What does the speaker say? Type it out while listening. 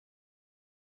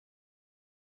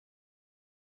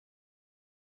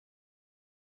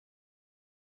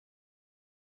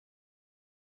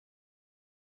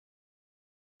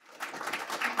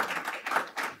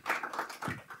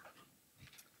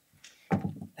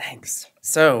Thanks.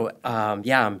 So,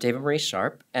 yeah, I'm David Maurice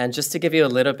Sharp. And just to give you a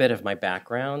little bit of my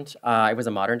background, I was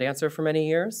a modern dancer for many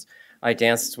years. I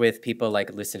danced with people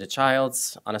like Lucinda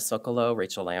Childs, Anna Sokolow,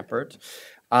 Rachel Lampert.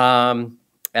 Um,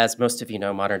 as most of you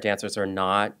know, modern dancers are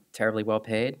not terribly well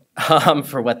paid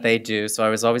for what they do. So I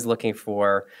was always looking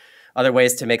for other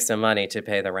ways to make some money to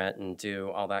pay the rent and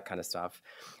do all that kind of stuff.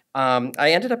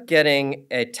 I ended up getting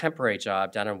a temporary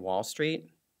job down on Wall Street,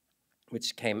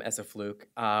 which came as a fluke,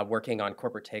 working on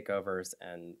corporate takeovers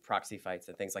and proxy fights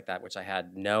and things like that, which I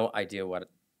had no idea what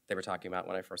they were talking about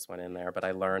when I first went in there, but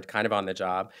I learned kind of on the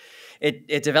job.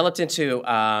 It developed into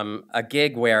a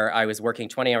gig where I was working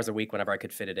 20 hours a week whenever I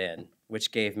could fit it in,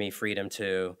 which gave me freedom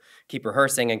to keep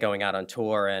rehearsing and going out on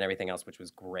tour and everything else, which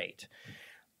was great.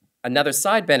 Another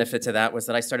side benefit to that was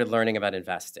that I started learning about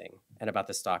investing and about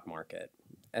the stock market.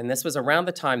 And this was around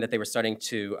the time that they were starting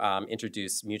to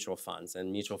introduce mutual funds,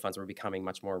 and mutual funds were becoming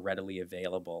much more readily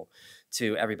available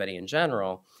to everybody in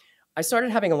general. I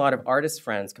started having a lot of artist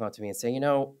friends come up to me and say, you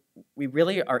know, we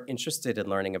really are interested in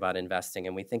learning about investing,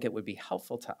 and we think it would be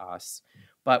helpful to us,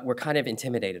 but we're kind of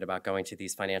intimidated about going to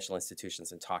these financial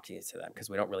institutions and talking to them because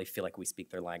we don't really feel like we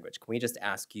speak their language. Can we just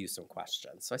ask you some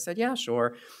questions? So I said, yeah,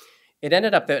 sure. It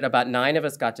ended up that about 9 of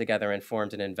us got together and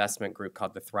formed an investment group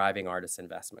called the Thriving Artists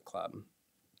Investment Club.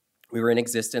 We were in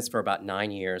existence for about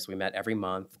 9 years. We met every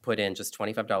month, put in just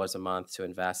 $25 a month to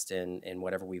invest in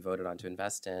whatever we voted on to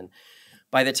invest in.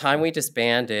 By the time we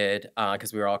disbanded,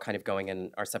 because we were all kind of going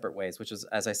in our separate ways, which was,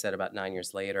 as I said, about 9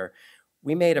 years later,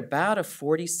 we made about a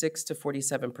 46 to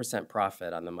 47%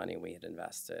 profit on the money we had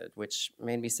invested, which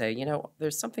made me say, you know,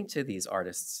 there's something to these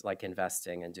artists like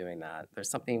investing and doing that.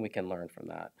 There's something we can learn from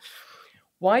that.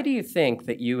 Why do you think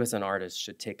that you as an artist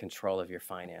should take control of your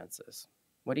finances?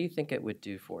 What do you think it would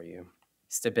do for you?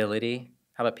 Stability?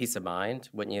 How about peace of mind?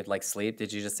 Wouldn't you like sleep?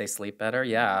 Did you just say sleep better?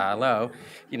 Yeah, hello.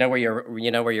 You know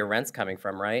where your rent's coming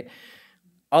from, right?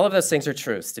 All of those things are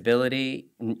true.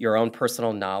 Stability, your own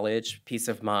personal knowledge, peace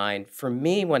of mind. For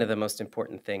me, one of the most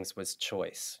important things was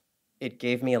choice. It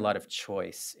gave me a lot of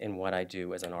choice in what I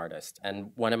do as an artist. And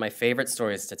one of my favorite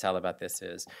stories to tell about this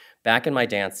is back in my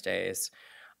dance days,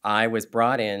 I was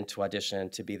brought in to audition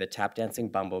to be the tap dancing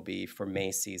bumblebee for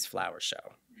Macy's flower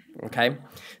show. Okay,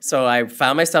 so I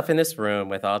found myself in this room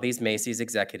with all these Macy's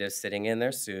executives sitting in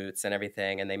their suits and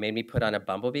everything, and they made me put on a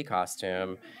bumblebee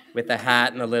costume with the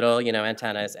hat and the little,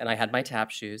 antennas, and I had my tap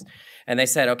shoes, and they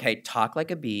said, okay, talk like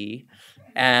a bee,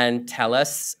 and tell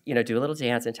us, do a little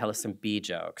dance and tell us some bee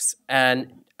jokes.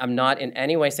 And I'm not in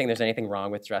any way saying there's anything wrong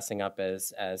with dressing up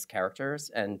as characters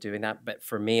and doing that, but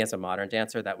for me as a modern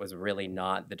dancer, that was really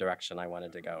not the direction I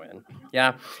wanted to go in.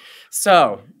 Yeah,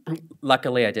 so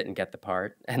luckily I didn't get the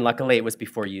part, and luckily it was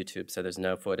before YouTube, so there's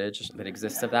no footage that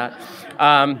exists of that.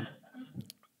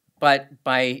 But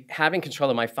by having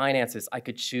control of my finances, I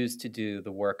could choose to do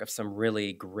the work of some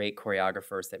really great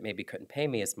choreographers that maybe couldn't pay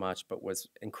me as much, but was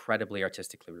incredibly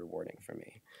artistically rewarding for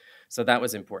me. So that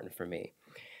was important for me.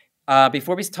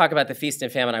 Before we talk about the feast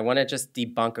and famine, I want to just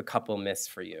debunk a couple myths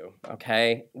for you,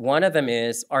 okay? One of them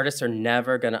is artists are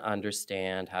never going to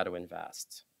understand how to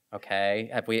invest, okay?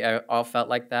 Have we all felt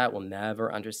like that? We'll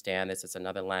never understand this. It's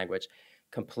another language.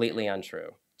 Completely untrue.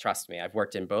 Trust me, I've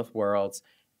worked in both worlds.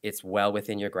 It's well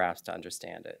within your grasp to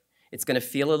understand it. It's going to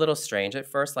feel a little strange at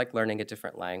first, like learning a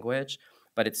different language,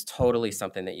 but it's totally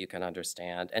something that you can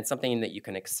understand and something that you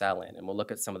can excel in. And we'll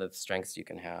look at some of the strengths you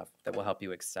can have that will help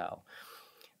you excel.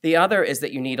 The other is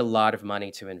that you need a lot of money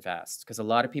to invest, because a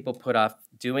lot of people put off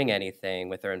doing anything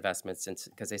with their investments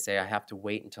because they say, I have to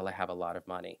wait until I have a lot of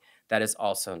money. That is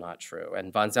also not true.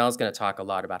 And Von Zell is going to talk a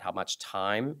lot about how much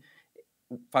time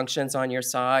functions on your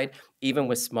side. Even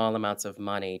with small amounts of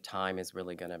money, time is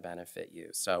really going to benefit you.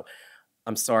 So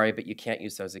I'm sorry, but you can't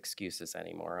use those excuses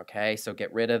anymore, okay? So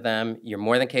get rid of them. You're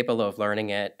more than capable of learning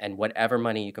it, and whatever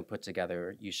money you can put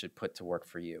together, you should put to work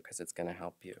for you because it's going to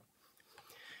help you.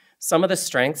 Some of the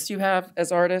strengths you have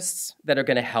as artists that are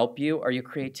going to help you are your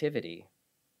creativity,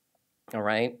 all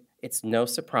right? It's no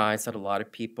surprise that a lot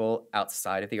of people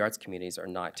outside of the arts communities are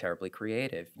not terribly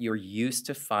creative. You're used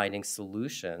to finding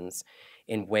solutions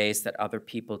in ways that other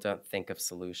people don't think of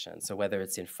solutions. So whether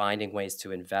it's in finding ways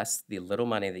to invest the little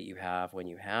money that you have when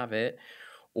you have it,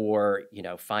 or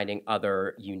finding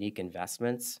other unique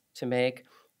investments to make,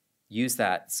 use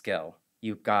that skill.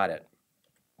 You've got it.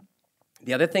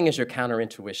 The other thing is your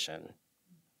counterintuition,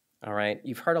 all right?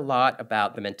 You've heard a lot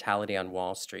about the mentality on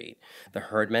Wall Street, the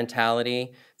herd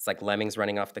mentality. It's like lemmings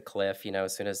running off the cliff.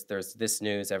 As soon as there's this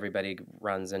news, everybody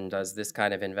runs and does this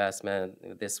kind of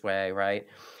investment this way, right?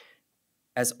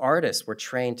 As artists, we're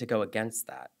trained to go against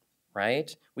that,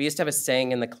 right? We used to have a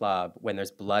saying in the club, when there's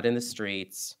blood in the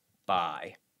streets,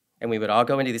 buy, And we would all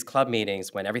go into these club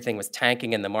meetings when everything was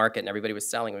tanking in the market and everybody was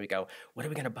selling. And we'd go, what are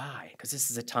we going to buy? Because this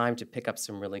is a time to pick up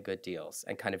some really good deals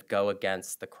and kind of go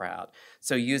against the crowd.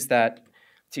 So use that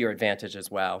to your advantage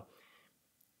as well.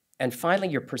 And finally,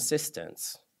 your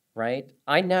persistence, right?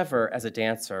 I never, as a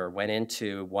dancer, went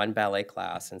into one ballet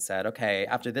class and said, okay,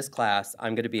 after this class,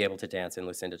 I'm going to be able to dance in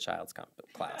Lucinda Child's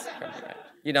class.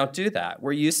 You don't do that.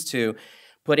 We're used to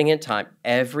putting in time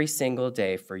every single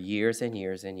day for years and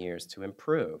years and years to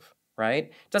improve,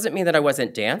 right? Doesn't mean that I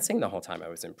wasn't dancing the whole time I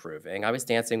was improving. I was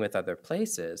dancing with other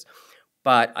places,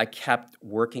 but I kept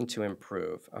working to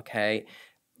improve, okay?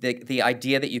 The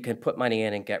idea that you can put money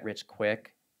in and get rich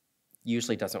quick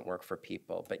usually doesn't work for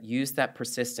people, but use that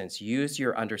persistence, use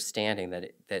your understanding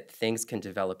that things can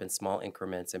develop in small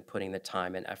increments, and putting the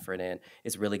time and effort in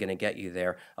is really gonna get you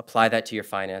there. Apply that to your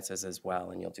finances as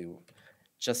well, and you'll do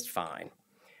just fine.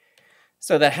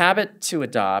 So the habit to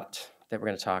adopt that we're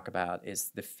gonna talk about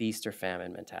is the feast or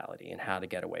famine mentality and how to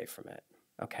get away from it,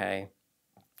 okay?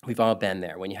 We've all been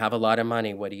there. When you have a lot of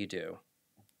money, what do?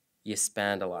 You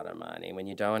spend a lot of money. When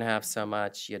you don't have so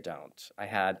much, you don't. I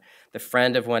had the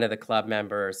friend of one of the club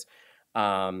members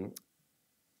called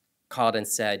and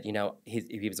said, you know,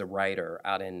 he was a writer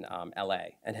out in LA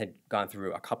and had gone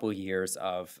through a couple years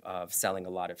of selling a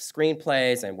lot of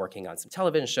screenplays and working on some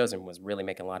television shows and was really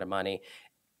making a lot of money.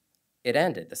 It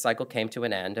ended. The cycle came to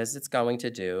an end, as it's going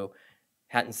to do.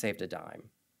 Hadn't saved a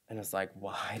dime. And I was like,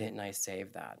 why didn't I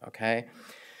save that, okay?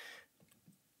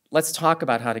 Let's talk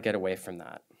about how to get away from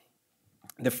that.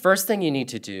 The first thing you need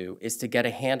to do is to get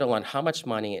a handle on how much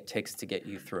money it takes to get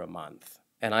you through a month.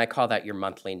 And I call that your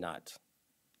monthly nut,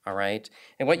 all right?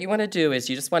 And what you want to do is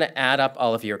you just want to add up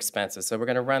all of your expenses. So we're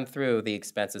going to run through the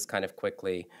expenses kind of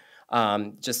quickly,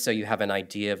 just so you have an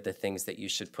idea of the things that you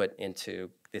should put into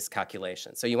this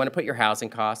calculation. So you want to put your housing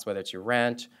costs, whether it's your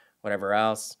rent, whatever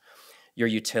else, your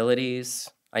utilities.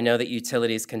 I know that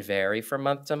utilities can vary from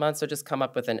month to month, so just come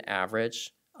up with an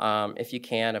average, if you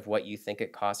can, of what you think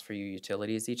it costs for your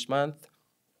utilities each month.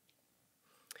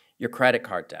 Your credit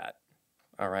card debt,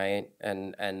 all right,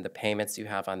 and the payments you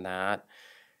have on that.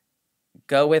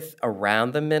 Go with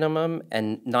around the minimum,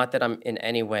 and not that I'm in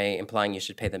any way implying you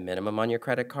should pay the minimum on your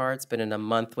credit cards, but in a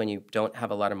month when you don't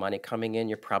have a lot of money coming in,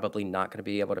 you're probably not going to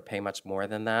be able to pay much more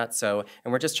than that. So,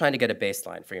 and we're just trying to get a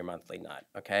baseline for your monthly nut,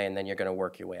 okay, and then you're going to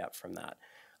work your way up from that.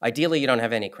 Ideally, you don't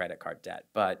have any credit card debt,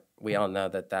 but we all know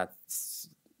that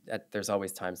there's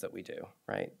always times that we do,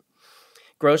 right?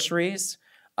 Groceries,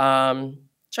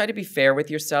 try to be fair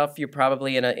with yourself. You're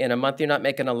probably in a month, you're not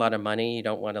making a lot of money. You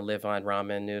don't want to live on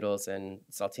ramen noodles and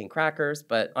saltine crackers,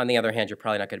 but on the other hand, you're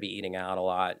probably not going to be eating out a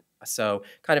lot. So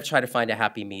kind of try to find a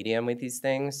happy medium with these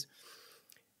things.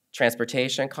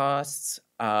 Transportation costs,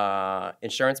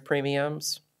 insurance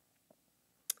premiums,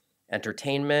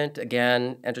 entertainment.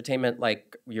 Again, entertainment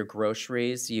like your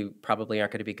groceries. You probably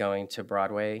aren't going to be going to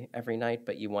Broadway every night,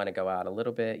 but you want to go out a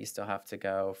little bit. You still have to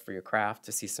go for your craft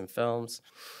to see some films.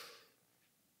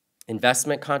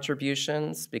 Investment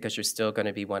contributions, because you're still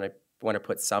going to want to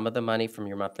put some of the money from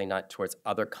your monthly nut towards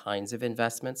other kinds of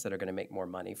investments that are going to make more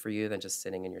money for you than just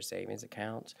sitting in your savings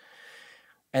account.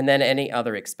 And then any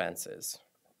other expenses.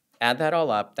 Add that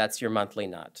all up, that's your monthly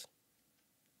nut,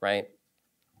 right?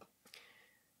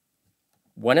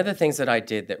 One of the things that I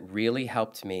did that really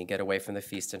helped me get away from the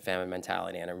feast and famine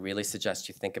mentality, and I really suggest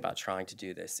you think about trying to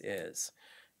do this, is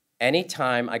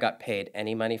anytime I got paid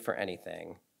any money for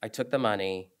anything, I took the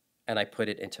money and I put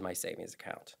it into my savings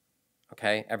account,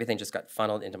 okay? Everything just got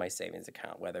funneled into my savings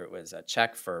account, whether it was a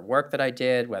check for work that I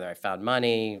did, whether I found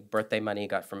money, birthday money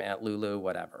got from Aunt Lulu,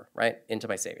 whatever, right? Into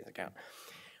my savings account.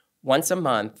 Once a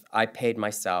month, I paid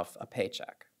myself a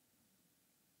paycheck.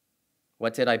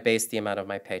 What did I base the amount of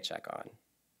my paycheck on?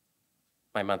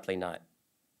 My monthly nut,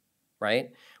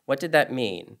 right? What did that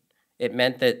mean? It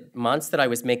meant that months that I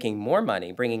was making more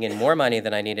money, bringing in more money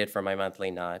than I needed for my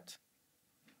monthly nut,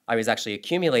 I was actually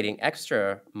accumulating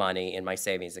extra money in my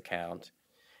savings account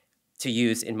to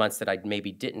use in months that I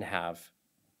maybe didn't have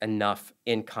enough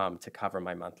income to cover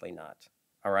my monthly nut,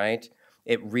 all right?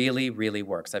 It really, really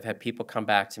works. I've had people come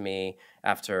back to me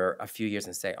after a few years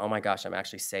and say, oh my gosh, I'm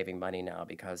actually saving money now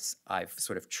because I've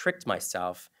sort of tricked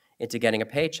myself into getting a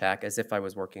paycheck as if I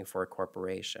was working for a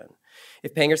corporation.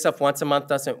 If paying yourself once a month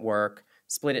doesn't work,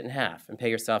 split it in half and pay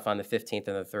yourself on the 15th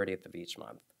and the 30th of each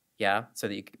month. Yeah, so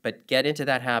that but get into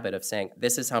that habit of saying,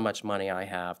 this is how much money I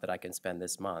have that I can spend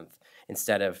this month,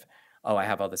 instead of, oh, I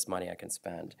have all this money I can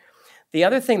spend. The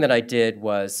other thing that I did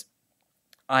was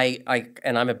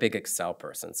And I'm a big Excel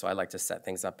person, so I like to set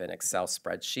things up in Excel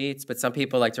spreadsheets, but some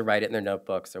people like to write it in their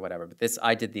notebooks or whatever. But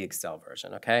I did the Excel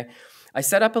version, okay? I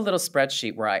set up a little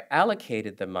spreadsheet where I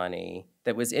allocated the money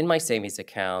that was in my savings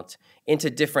account into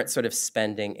different sort of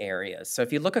spending areas. So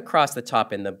if you look across the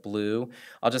top in the blue,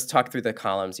 I'll just talk through the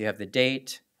columns. You have the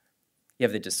date, you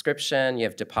have the description, you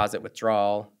have deposit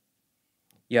withdrawal,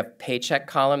 you have paycheck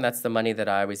column. That's the money that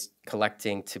I was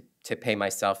collecting to pay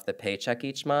myself the paycheck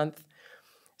each month.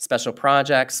 Special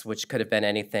projects, which could have been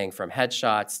anything from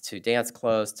headshots to dance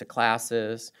clothes to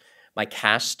classes. My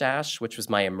cash stash, which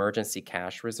was my emergency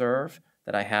cash reserve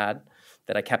that I had,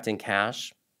 that I kept in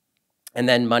cash. And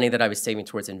then money that I was saving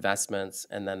towards investments,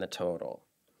 and then the total.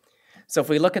 So if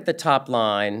we look at the top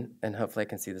line, and hopefully I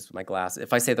can see this with my glasses.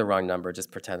 If I say the wrong number, just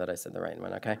pretend that I said the right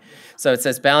one, okay? So it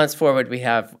says balance forward, we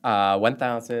have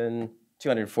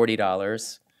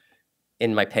 $1,240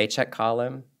 in my paycheck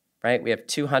column. Right? We have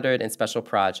 200 in special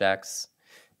projects,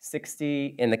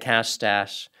 60 in the cash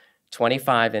stash,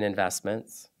 25 in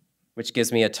investments, which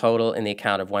gives me a total in the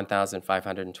account of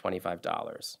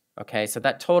 $1,525. Okay, so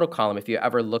that total column, if you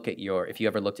ever looked at your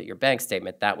bank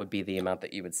statement, that would be the amount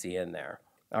that you would see in there.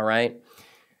 All right.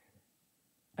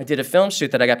 I did a film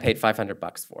shoot that I got paid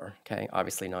 $500 for. Okay,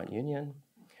 obviously not union.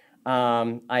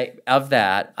 I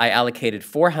allocated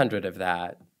 400 of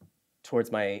that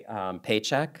towards my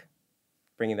paycheck,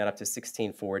 bringing that up to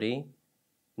 $1,640,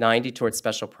 90 towards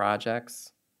special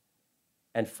projects,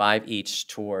 and 5 each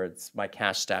towards my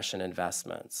cash stash and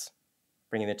investments,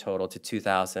 bringing the total to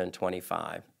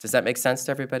 $2,025. Does that make sense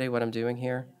to everybody, what I'm doing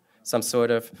here? Some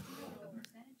sort of...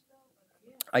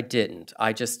 I didn't.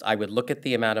 I would look at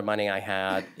the amount of money I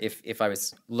had. If I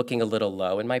was looking a little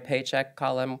low in my paycheck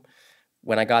column,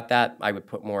 when I got that, I would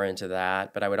put more into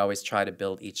that, but I would always try to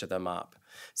build each of them up.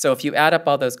 So if you add up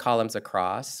all those columns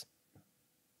across,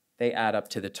 they add up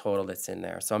to the total that's in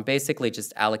there. So I'm basically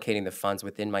just allocating the funds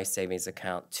within my savings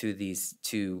account to be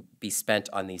spent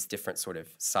on these different sort of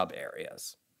sub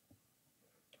areas.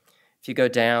 If you go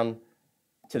down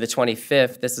to the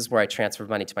 25th, this is where I transferred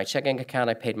money to my checking account.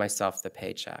 I paid myself the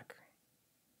paycheck.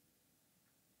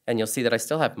 And you'll see that I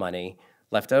still have money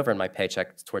left over in my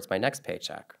paycheck towards my next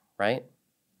paycheck, right?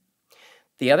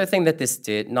 The other thing that this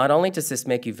did, not only does this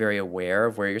make you very aware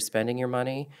of where you're spending your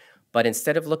money, but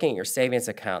instead of looking at your savings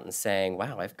account and saying,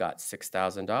 wow, I've got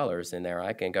 $6,000 in there,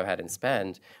 I can go ahead and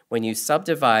spend, when you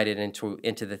subdivide it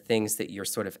into the things that you're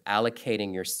sort of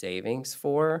allocating your savings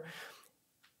for,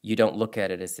 you don't look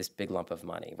at it as this big lump of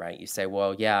money, right? You say,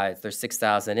 well, yeah, there's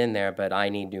 $6,000 in there, but I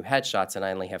need new headshots, and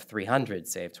I only have $300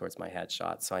 saved towards my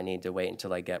headshots, so I need to wait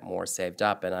until I get more saved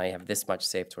up, and I have this much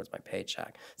saved towards my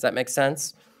paycheck. Does that make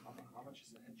sense? How much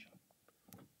is a headshot?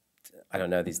 I don't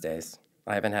know these days.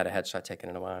 I haven't had a headshot taken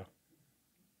in a while.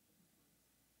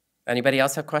 Anybody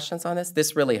else have questions on this?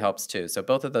 This really helps too. So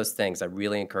both of those things I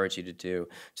really encourage you to do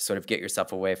to sort of get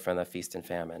yourself away from the feast and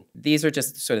famine. These are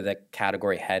just sort of the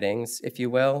category headings, if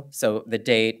you will. So the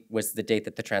date was the date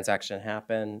that the transaction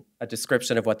happened, a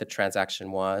description of what the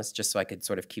transaction was, just so I could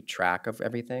sort of keep track of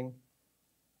everything.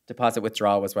 Deposit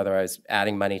withdrawal was whether I was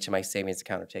adding money to my savings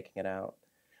account or taking it out.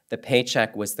 The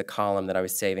paycheck was the column that I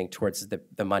was saving towards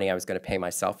the money I was going to pay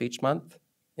myself each month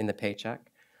in the paycheck.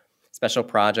 Special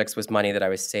projects was money that I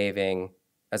was saving,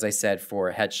 as I said,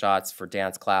 for headshots, for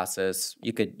dance classes.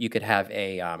 You could have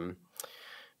a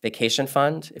vacation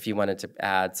fund if you wanted to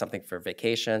add something for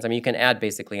vacations. I mean, you can add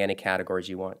basically any categories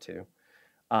you want to.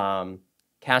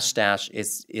 Cash stash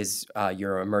is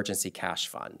your emergency cash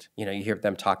fund. You know, you hear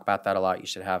them talk about that a lot. You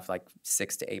should have like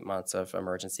 6 to 8 months of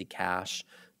emergency cash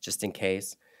just in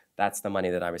case. That's the money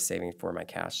that I was saving for my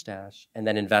cash stash. And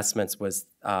then investments was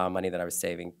money that I was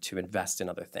saving to invest in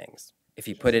other things. If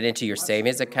you put it into your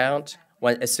savings account,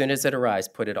 as soon as it arrives,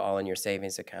 put it all in your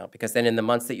savings account. Because then in the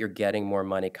months that you're getting more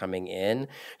money coming in,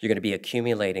 you're going to be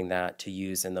accumulating that to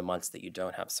use in the months that you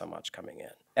don't have so much coming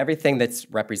in. Everything that's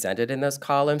represented in those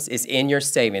columns is in your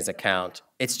savings account.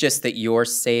 It's just that you're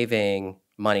saving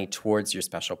money towards your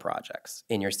special projects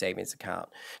in your savings account.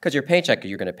 Because your paycheck,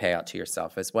 you're going to pay out to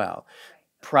yourself as well.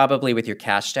 Probably with your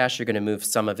cash stash, you're going to move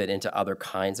some of it into other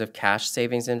kinds of cash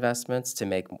savings investments to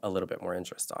make a little bit more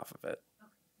interest off of it.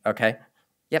 Okay?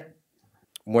 Yep.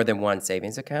 More than one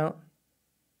savings account.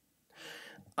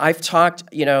 I've talked,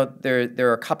 you know, there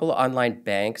are a couple of online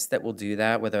banks that will do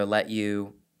that, where they'll let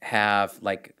you have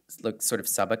like sort of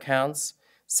sub-accounts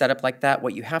set up like that.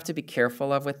 What you have to be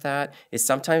careful of with that is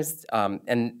sometimes,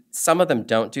 and some of them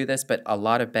don't do this, but a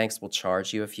lot of banks will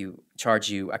charge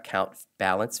you account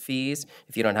balance fees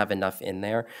if you don't have enough in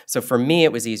there. So for me,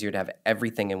 it was easier to have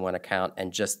everything in one account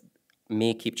and just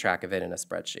me keep track of it in a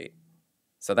spreadsheet.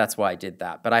 So that's why I did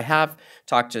that. But I have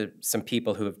talked to some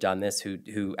people who have done this,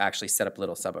 who actually set up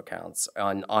little sub accounts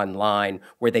online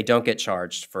where they don't get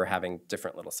charged for having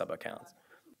different little sub accounts.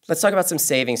 Let's talk about some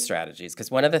saving strategies,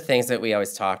 because one of the things that we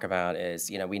always talk about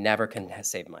is, we never can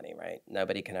save money, right?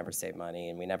 Nobody can ever save money,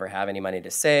 and we never have any money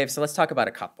to save. So let's talk about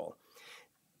a couple.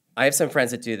 I have some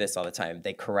friends that do this all the time.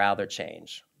 They corral their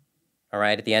change. All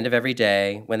right, at the end of every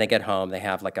day, when they get home, they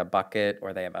have like a bucket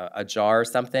or they have a jar or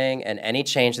something, and any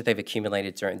change that they've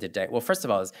accumulated during the day. Well, first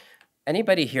of all, is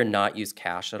anybody here not use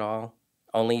cash at all?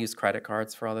 Only use credit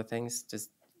cards for all the things? Just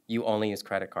you only use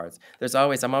credit cards.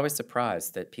 I'm always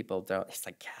surprised that people don't. It's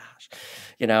like cash,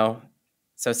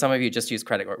 So some of you just use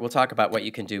credit card. We'll talk about what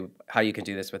you can do, how you can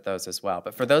do this with those as well.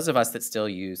 But for those of us that still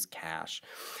use cash,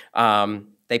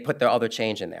 they put all their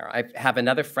change in there. I have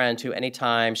another friend who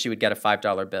anytime she would get a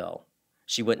 $5 bill,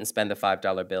 she wouldn't spend the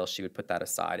 $5 bill. She would put that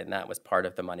aside, and that was part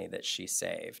of the money that she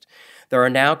saved. There are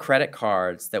now credit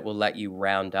cards that will let you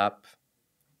round up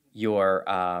your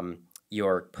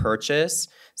purchase,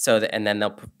 and then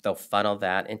they'll funnel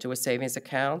that into a savings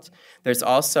account. There's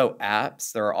also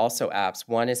apps. There are also apps.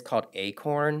 One is called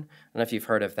Acorn. I don't know if you've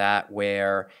heard of that,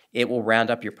 where it will round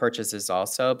up your purchases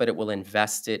also, but it will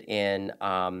invest it in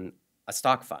a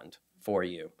stock fund for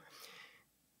you.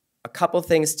 A couple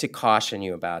things to caution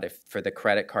you about for the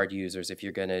credit card users if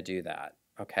you're going to do that,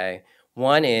 okay?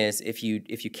 One is if you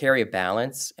carry a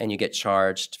balance and you get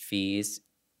charged fees,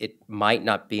 it might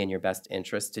not be in your best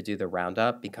interest to do the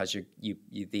roundup, because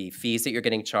the fees that you're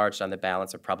getting charged on the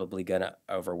balance are probably going to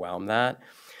overwhelm that.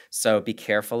 So be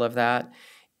careful of that.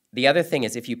 The other thing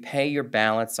is if you pay your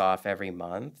balance off every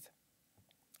month,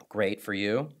 great for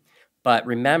you. But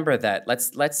remember that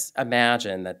let's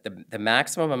imagine that the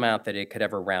maximum amount that it could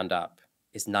ever round up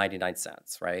is 99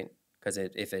 cents, right? Because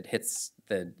if it hits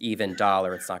the even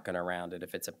dollar, it's not going to round it.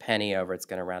 If it's a penny over, it's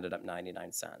going to round it up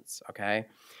 99 cents, okay?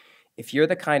 If you're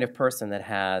the kind of person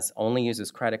that only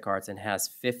uses credit cards and has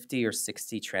 50 or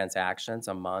 60 transactions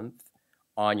a month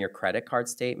on your credit card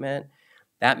statement,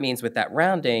 that means with that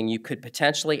rounding, you could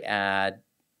potentially add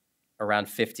around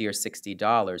 $50 or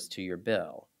 $60 to your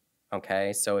bill.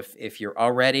 Okay, so if you're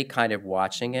already kind of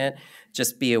watching it,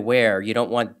 just be aware. You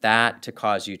don't want that to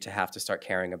cause you to have to start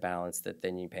carrying a balance that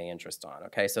then you pay interest on.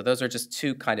 Okay, so those are just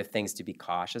two kind of things to be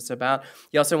cautious about.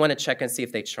 You also want to check and see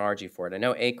if they charge you for it. I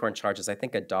know Acorn charges, I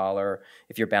think, $1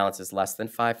 if your balance is less than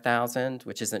 $5,000,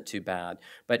 which isn't too bad.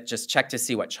 But just check to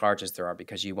see what charges there are,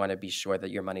 because you want to be sure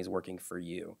that your money's working for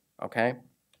you. Okay.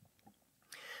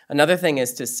 Another thing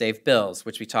is to save bills,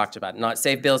 which we talked about. Not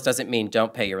save bills doesn't mean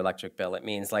don't pay your electric bill. It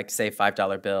means like save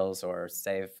 $5 bills or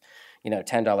save,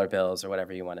 $10 bills or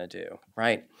whatever you want to do,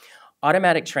 right?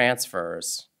 Automatic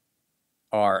transfers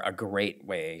are a great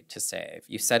way to save.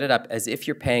 You set it up as if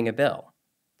you're paying a bill.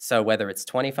 So whether it's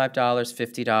 $25,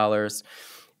 $50,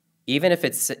 even if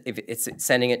it's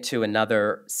sending it to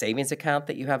another savings account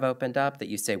that you have opened up, that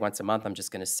you say once a month, I'm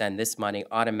just going to send this money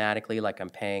automatically, like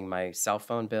I'm paying my cell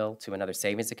phone bill, to another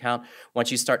savings account. Once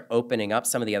you start opening up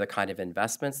some of the other kind of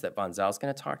investments that Von Zell's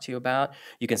going to talk to you about,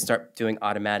 you can start doing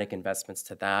automatic investments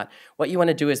to that. What you want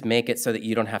to do is make it so that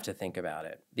you don't have to think about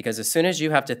it. Because as soon as you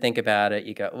have to think about it,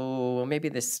 you go, oh, well, maybe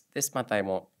this month I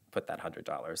won't put that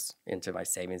 $100 into my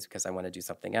savings because I want to do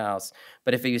something else.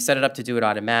 But if you set it up to do it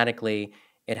automatically,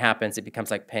 it happens, it becomes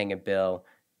like paying a bill.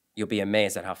 You'll be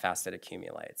amazed at how fast it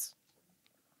accumulates.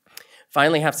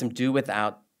 Finally, have some do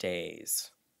without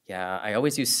days. Yeah, I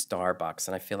always use Starbucks,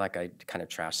 and I feel like I kind of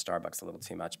trash Starbucks a little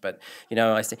too much. But,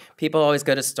 I see people always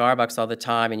go to Starbucks all the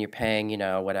time, and you're paying,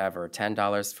 whatever,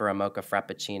 $10 for a mocha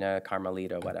frappuccino,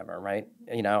 Carmelita, whatever, right?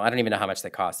 I don't even know how much they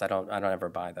cost. I don't ever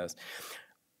buy those.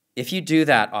 If you do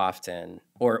that often,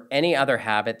 or any other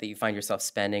habit that you find yourself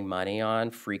spending money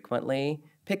on frequently,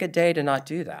 pick a day to not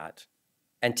do that,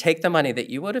 and take the money that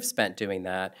you would have spent doing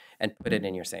that and put it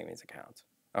in your savings account,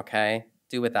 okay?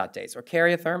 Do without days. Or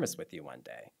carry a thermos with you one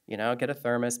day. Get a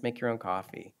thermos, make your own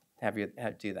coffee,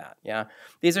 do that, yeah?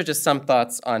 These are just some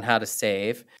thoughts on how to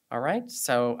save. All right,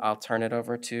 so I'll turn it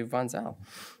over to Von Zell.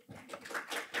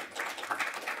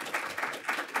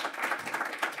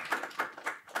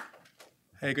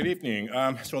 Hey, good evening.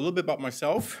 So a little bit about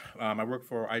myself.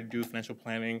 I do financial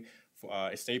planning,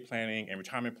 estate planning, and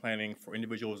retirement planning for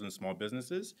individuals and small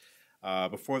businesses.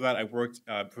 Before that, I worked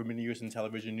for many years in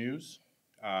television news.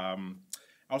 I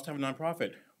also have a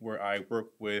nonprofit where I work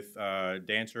with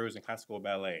dancers and classical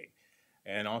ballet.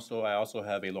 And I also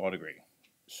have a law degree.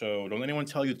 So don't let anyone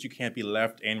tell you that you can't be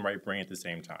left and right brain at the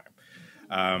same time.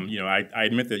 I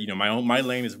admit that, my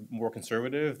lane is more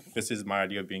conservative. This is my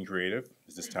idea of being creative,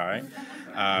 is this tie.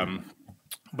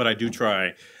 But I do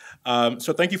try.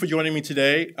 So thank you for joining me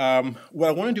today. What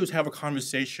I want to do is have a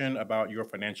conversation about your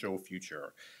financial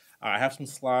future. I have some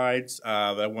slides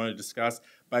that I want to discuss,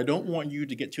 but I don't want you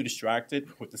to get too distracted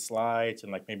with the slides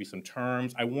and like maybe some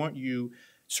terms. I want you to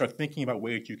start thinking about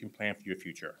ways you can plan for your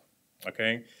future.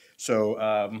 Okay,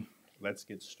 so let's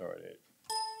get started.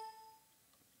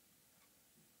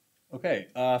 Okay,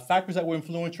 factors that will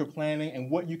influence your planning and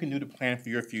what you can do to plan for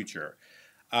your future.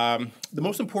 The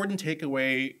most important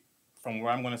takeaway from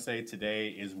what I'm going to say today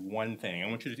is one thing. I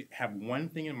want you to have one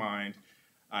thing in mind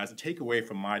as a takeaway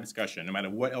from my discussion, no matter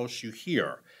what else you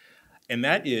hear. And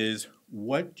that is,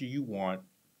 what do you want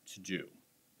to do?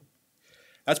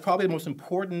 That's probably the most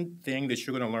important thing that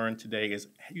you're going to learn today is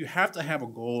you have to have a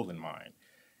goal in mind.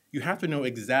 You have to know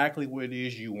exactly what it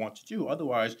is you want to do.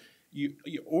 Otherwise, you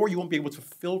won't be able to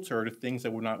filter the things that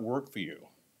will not work for you.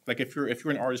 Like if you're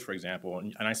an artist, for example,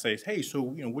 and I say, hey, so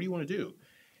what do you want to do?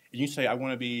 And you say, I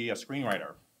want to be a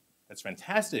screenwriter. That's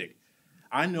fantastic.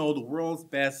 I know the world's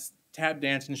best tap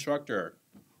dance instructor.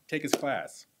 Take his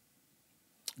class.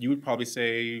 You would probably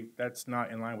say, that's not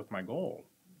in line with my goal.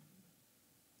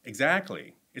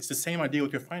 Exactly. It's the same idea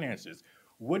with your finances.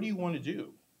 What do you want to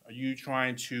do? Are you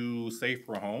trying to save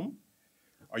for a home?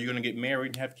 Are you going to get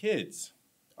married and have kids?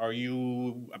 Are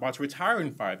you about to retire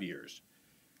in 5 years?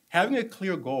 Having a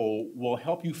clear goal will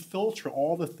help you filter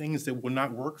all the things that will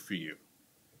not work for you.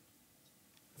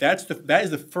 That is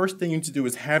the first thing you need to do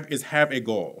is have a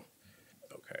goal.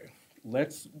 Okay.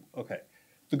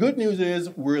 The good news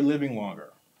is we're living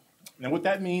longer. Now what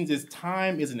that means is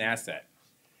time is an asset.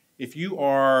 If you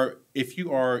are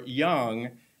young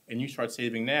and you start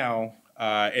saving now,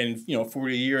 in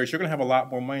 40 years, you're going to have a lot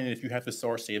more money than if you have to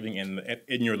start saving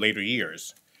in your later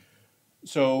years.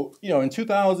 So, in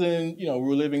 2000, we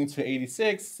were living to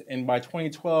 86, and by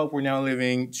 2012, we're now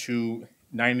living to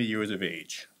 90 years of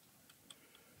age.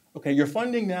 Okay, your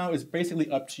funding now is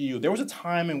basically up to you. There was a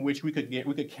time in which we could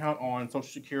count on Social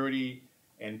Security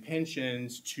and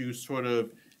pensions to sort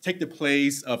of take the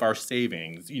place of our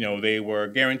savings. They were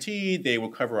guaranteed, they will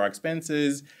cover our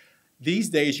expenses. These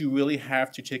days, you really have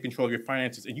to take control of your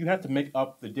finances, and you have to make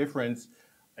up the difference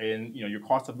in your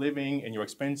cost of living and your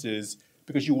expenses,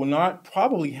 because you will not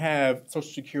probably have Social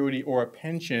Security or a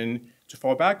pension to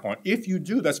fall back on. If you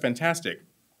do, that's fantastic.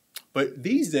 But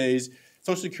these days,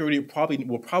 Social Security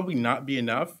will probably not be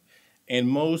enough, and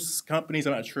most companies,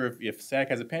 I'm not sure if SAG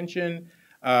has a pension,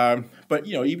 but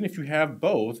even if you have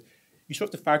both, you still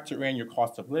have to factor in your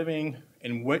cost of living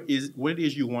and what it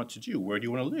is you want to do. Where do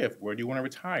you want to live? Where do you want to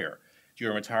retire? Do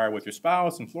you want to retire with your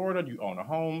spouse in Florida? Do you own a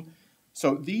home?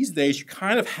 So these days, you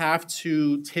kind of have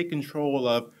to take control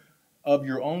of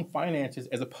your own finances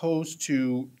as opposed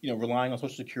to relying on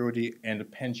Social Security and a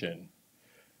pension.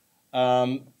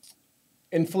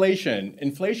 Inflation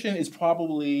and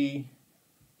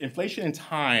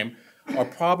time are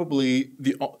probably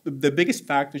the biggest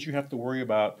factors you have to worry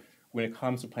about when it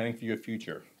comes to planning for your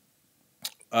future.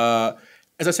 As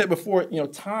I said before,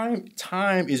 time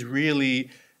can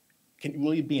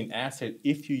really be an asset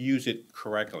if you use it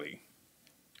correctly.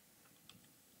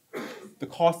 The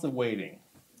cost of waiting.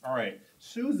 All right,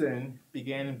 Susan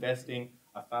began investing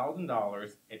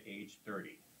 $1,000 at age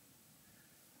 30.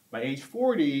 By age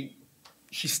 40,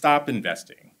 she stopped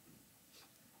investing.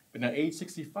 But now, age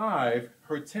 65,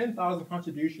 her $10,000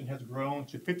 contribution has grown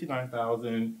to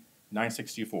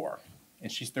 $59,964,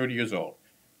 and she's 30 years old.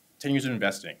 10 years of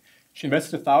investing. She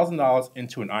invested $1,000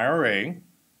 into an IRA.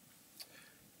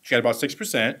 She got about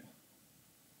 6%,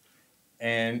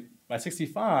 and by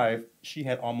 65, she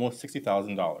had almost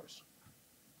 $60,000.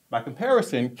 By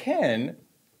comparison, Ken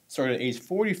started at age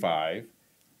 45,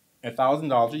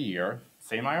 $1,000 a year,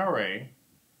 same IRA.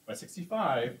 By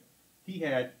 65, he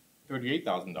had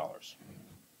 $38,000.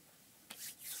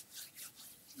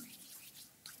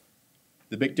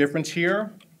 The big difference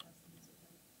here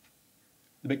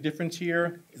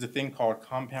is a thing called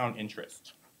compound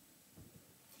interest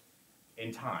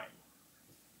in time.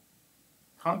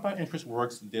 Compound interest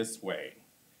works this way.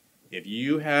 If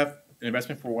you have an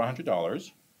investment for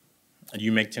 $100 and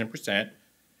you make 10%,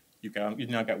 you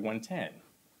now got $110.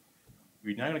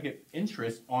 You're now going to get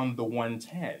interest on the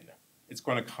 $110. It's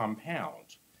going to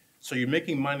compound. So you're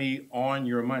making money on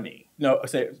your money. No,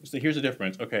 so here's the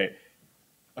difference.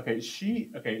 She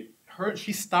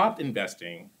stopped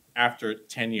investing after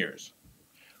 10 years,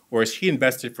 whereas he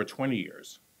invested for 20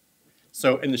 years.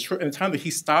 So in the time that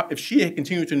he stopped, if she had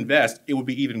continued to invest, it would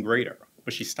be even greater.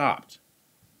 But she stopped.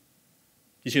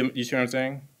 You see what I'm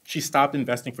saying? She stopped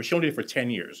investing she only did it for 10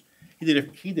 years. He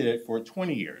did it for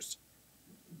 20 years.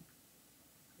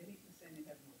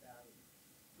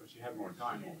 But she had more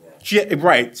time.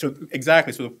 Right. So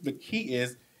exactly. So the key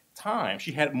is time,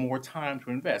 she had more time to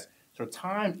invest. So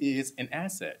time is an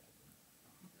asset.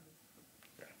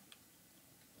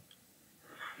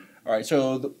 All right,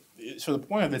 so the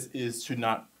point of this is to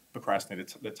not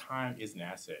procrastinate. The time is an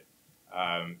asset,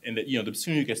 and that the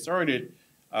sooner you get started,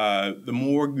 the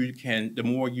more you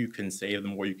can save, the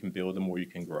more you can build, the more you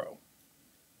can grow.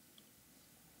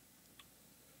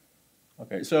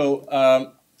 Okay,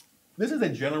 so this is a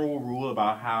general rule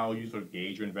about how you sort of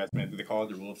gauge your investment. They call it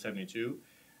the rule of 72,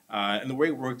 and the way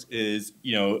it works is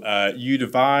you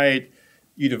divide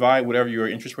whatever your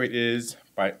interest rate is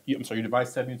by, you divide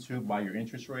 72 by your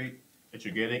interest rate that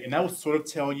you're getting, and that will sort of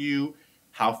tell you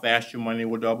how fast your money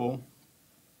will double.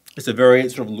 It's a very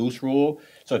sort of loose rule.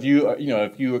 So if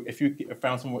you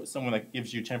found someone that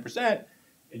gives you 10%,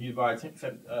 and you divide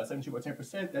 72 by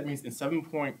 10%, that means in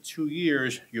 7.2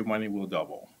 years your money will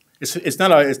double. It's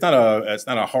not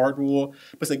a hard rule,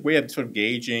 but it's a way of sort of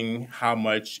gauging how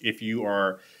much, if you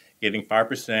are getting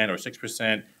 5% or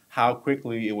 6%, how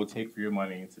quickly it will take for your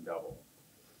money to double.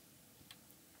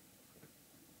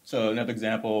 So another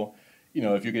example,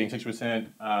 if you're getting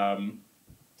 6%,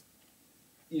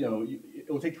 it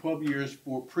will take 12 years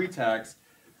for pre-tax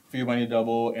for your money to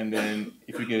double, and then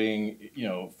if you're getting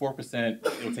 4%,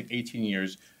 it will take 18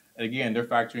 years. And again, they're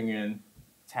factoring in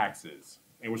taxes.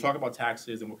 And we'll talk about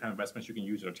taxes and what kind of investments you can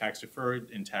use that are tax deferred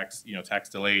and tax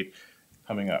delayed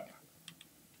coming up.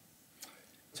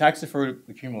 Tax deferred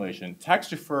accumulation. Tax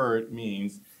deferred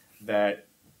means that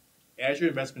as your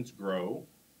investments grow,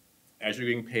 as you're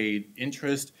getting paid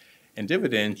interest and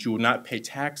dividends, you will not pay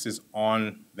taxes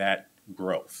on that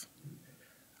growth.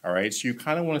 All right, so you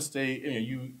kind of want to stay,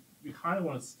 you kind of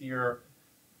want to steer,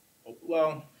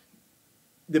 well,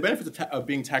 the benefits of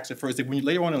being tax deferred is that when you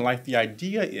later on in life, the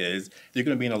idea is you're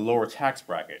going to be in a lower tax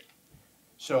bracket.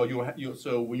 So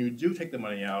so when you do take the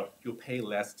money out, you'll pay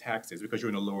less taxes because you're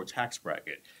in a lower tax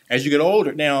bracket. As you get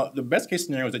older, now the best case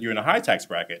scenario is that you're in a high tax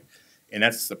bracket, and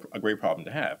that's a great problem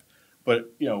to have.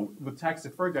 But with tax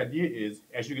deferred, the idea is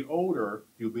as you get older,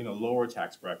 you'll be in a lower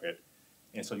tax bracket,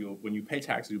 and so when you pay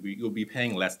taxes, you'll be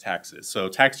paying less taxes. So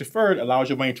tax deferred allows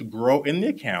your money to grow in the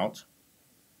account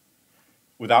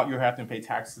without you having to pay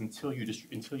taxes until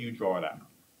you draw it out.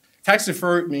 Tax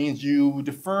deferred means you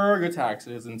defer your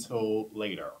taxes until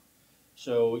later.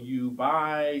 So you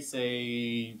buy,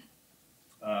 say,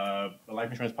 a life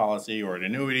insurance policy or an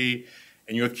annuity,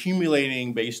 and you're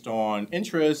accumulating based on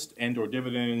interest and/or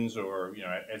dividends, or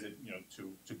as it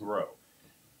to grow.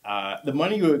 The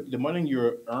money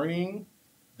you're earning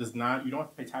you don't have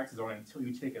to pay taxes on it until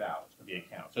you take it out of the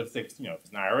account. So if it's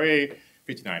an IRA,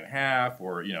 59.5,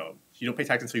 or you don't pay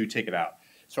taxes until you take it out.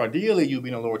 So ideally, you'll be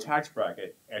in a lower tax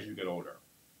bracket as you get older,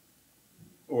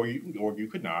 or you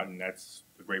could not, and that's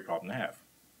a great problem to have.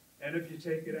 And if you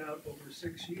take it out over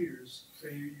 6 years,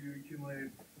 say you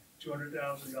accumulated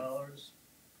 $200,000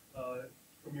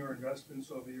 from your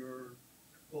investments over your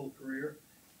whole career,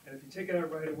 and if you take it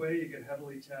out right away, you get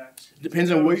heavily taxed.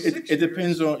 Depends on it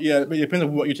depends on it depends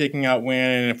on what you're taking out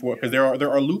when and for, because there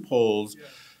are loopholes. Yeah.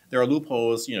 There are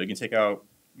loopholes. You can take out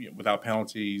without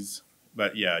penalties.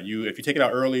 But yeah, if you take it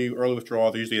out early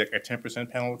withdrawal, there's usually like a 10%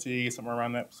 penalty, somewhere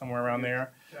around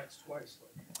there. Taxed twice.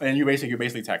 And you're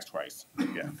basically taxed twice.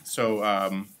 Yeah. So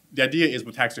the idea is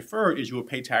with tax deferred is you will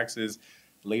pay taxes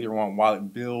later on while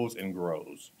it builds and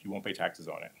grows. You won't pay taxes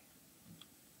on it.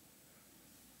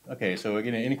 Okay. So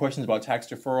again, any questions about tax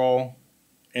deferral?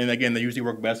 And again, they usually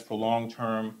work best for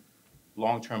long-term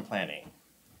planning.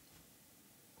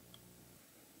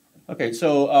 Okay,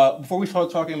 so before we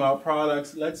start talking about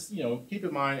products, let's keep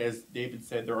in mind, as David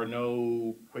said, there are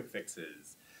no quick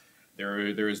fixes.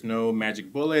 There is no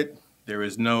magic bullet. There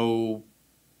is no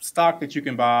stock that you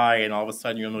can buy and all of a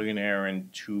sudden you're a millionaire in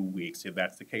 2 weeks. If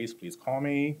that's the case, please call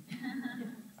me.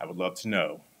 I would love to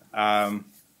know.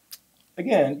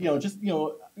 Again,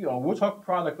 we'll talk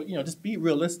product, but just be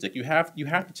realistic. You have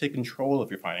to take control of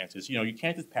your finances. You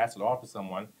can't just pass it off to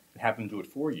someone and have them do it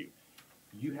for you.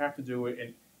 You have to do it,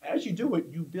 and as you do it,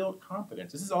 you build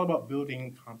confidence. This is all about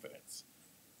building confidence.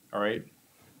 All right?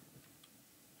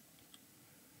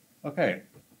 Okay,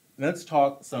 let's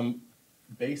talk some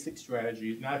basic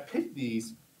strategies. Now, I picked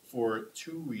these for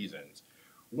 2 reasons.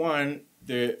 One,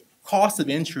 the cost of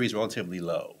entry is relatively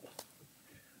low.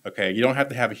 Okay, you don't have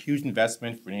to have a huge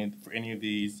investment for any of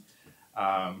these.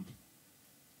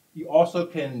 You also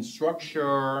can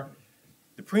structure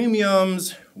the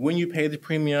premiums. When you pay the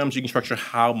premiums, you can structure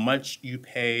how much you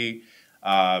pay.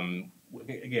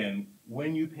 Again,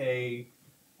 when you pay.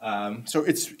 So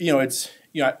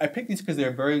I picked these because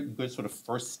they're a very good sort of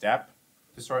first step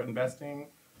to start investing.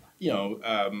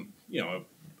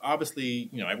 obviously,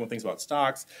 everyone thinks about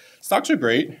stocks. Stocks are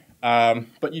great,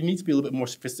 but you need to be a little bit more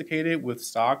sophisticated with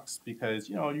stocks because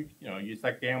it's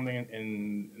like gambling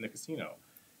in the casino.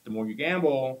 The more you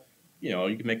gamble,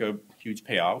 you can make a huge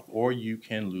payoff, or you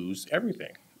can lose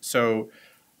everything. So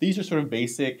these are sort of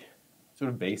basic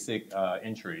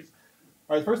entries.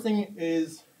 All right, the first thing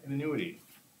is an annuity.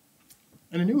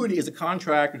 An annuity is a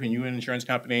contract between you and an insurance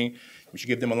company, which you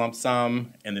give them a lump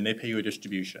sum, and then they pay you a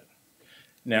distribution.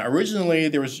 Now, originally,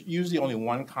 there was usually only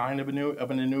one kind of an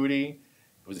annuity.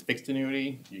 It was a fixed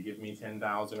annuity. You give me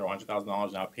 $10,000 or $100,000,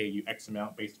 and I'll pay you X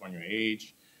amount based on your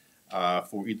age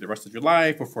for either the rest of your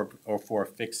life or for a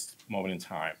fixed moment in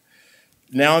time.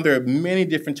 Now, there are many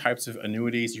different types of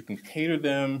annuities. You can cater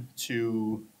them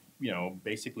to,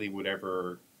 basically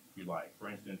whatever you like. For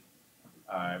instance,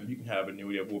 you can have an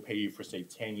annuity that will pay you for, say,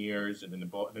 10 years, and then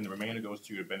the remainder goes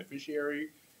to your beneficiary.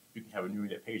 You can have an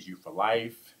annuity that pays you for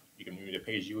life. You can have an annuity that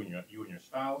pays you and your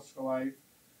spouse for life.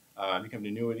 You can have an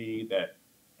annuity that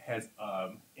has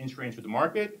entry into the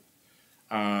market.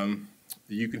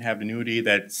 You can have an annuity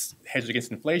that's hedged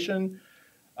against inflation.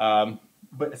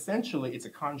 But essentially, it's a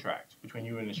contract between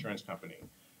you and an insurance company.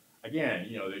 Again,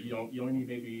 you only need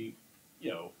maybe,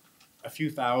 a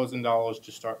few $1,000s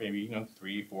to start, maybe,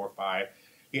 3, 4, 5,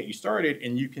 get you started,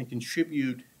 and you can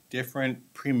contribute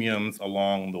different premiums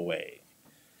along the way.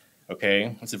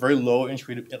 Okay, it's a very low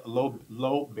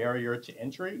barrier to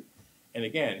entry, and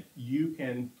again, you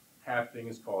can have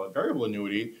things called a variable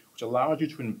annuity, which allows you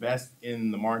to invest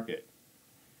in the market.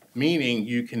 Meaning,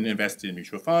 you can invest in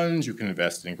mutual funds, you can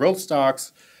invest in growth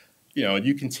stocks,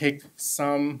 you can take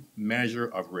some measure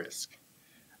of risk.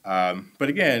 But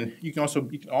again, you can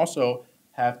also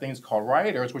have things called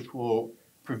riders, which will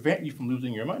prevent you from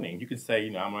losing your money. You can say,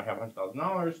 I'm going to have $100,000. I'm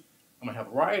going to have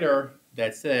a rider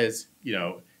that says,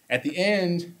 at the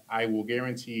end, you'll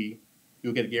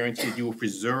get a guarantee you will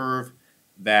preserve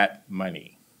that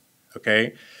money.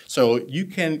 Okay, so you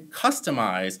can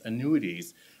customize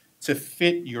annuities to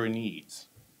fit your needs.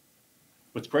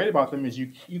 What's great about them is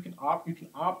you can opt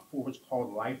for what's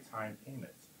called lifetime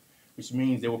payments, which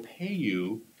means they will pay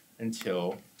you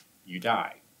until you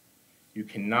die. You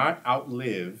cannot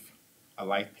outlive a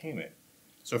life payment.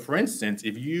 So, for instance,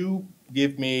 if you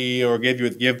give me or give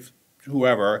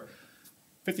whoever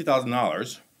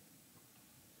 $50,000,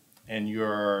 and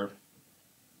you're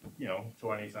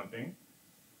 20 something,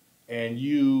 and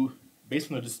you, based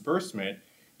on the disbursement,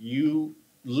 you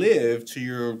live to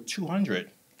your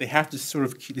 200. They still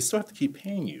have to keep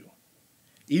paying you,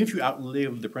 even if you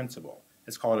outlive the principal.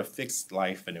 It's called a fixed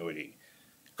life annuity.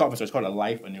 It's called a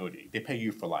life annuity. They pay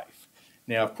you for life.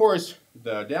 Now, of course,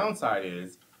 the downside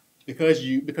is because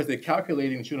they're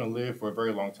calculating that you're going to live for a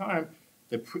very long time,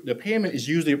 the payment is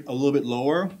usually a little bit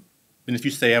lower than if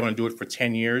you say I'm going to do it for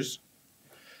 10 years.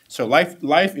 So life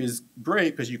is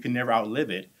great because you can never outlive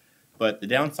it, but the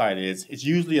downside is it's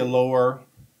usually a lower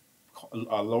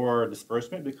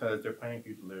disbursement because they're planning for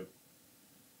you to live,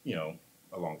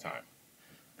 a long time.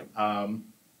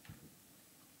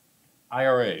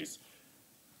 IRAs.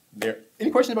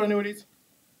 Any questions about annuities?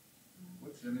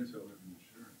 What's in it with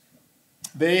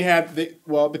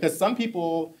insurance? Because some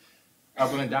people are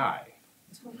going to die.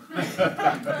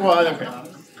 Well, okay.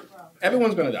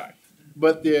 Everyone's going to die,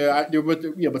 but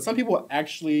but some people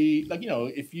actually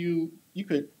if you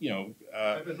could I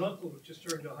have an uncle who just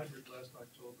turned 100 last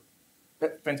October.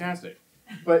 Fantastic,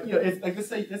 but it's like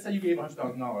let's say you gave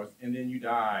 $100,000 and then you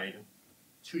died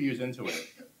 2 years into it,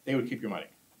 they would keep your money,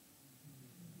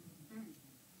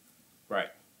 right?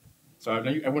 So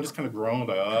everyone just kind of groaned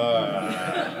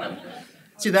like,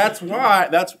 See, that's why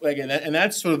that's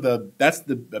sort of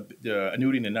the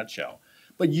annuity in a nutshell.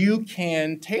 But you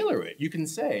can tailor it. You can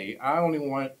say, I only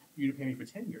want you to pay me for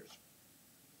 10 years.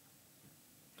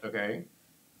 Okay,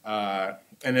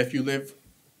 and if you live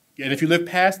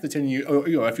past the 10 years, or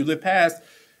if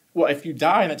you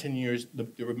die in that 10 years, the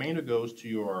remainder goes to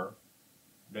your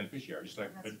beneficiary,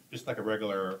 just like a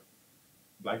regular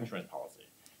life insurance policy.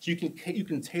 So you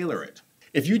can tailor it.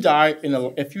 If you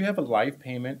have a life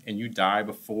payment and you die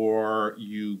before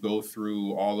you go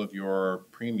through all of your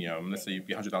premium, let's say you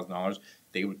get $100,000,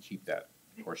 they would keep that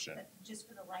portion. Just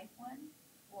for the life one,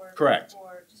 or correct,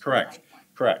 or just correct, for the life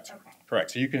one? correct, Okay.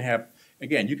 correct. So you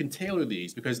can tailor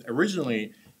these because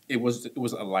originally it was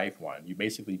a life one. You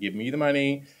basically give me the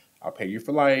money, I'll pay you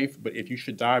for life, but if you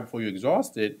should die before you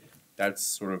exhaust it, that's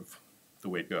sort of the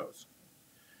way it goes.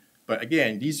 But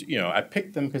again, these, I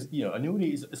picked them because,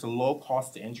 annuity is a low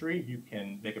cost to entry. You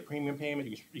can make a premium payment.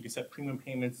 You can set premium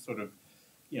payments sort of,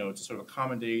 to sort of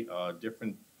accommodate a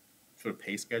different sort of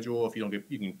pay schedule. If you don't get,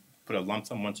 you can put a lump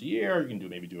sum once a year. You can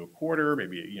maybe do a quarter,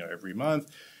 maybe every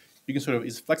month. You can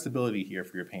it's flexibility here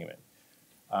for your payment.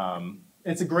 And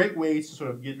it's a great way to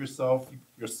sort of give yourself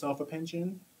a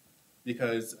pension,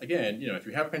 because again, if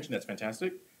you have a pension, that's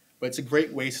fantastic, but it's a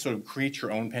great way to sort of create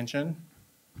your own pension.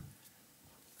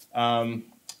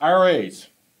 IRAs.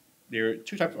 There are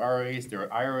two types of IRAs. There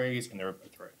are IRAs and there are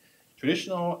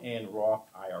traditional and Roth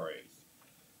IRAs.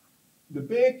 The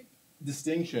big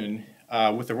distinction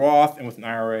with the Roth and with an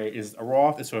IRA is a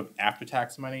Roth is sort of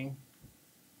after-tax money,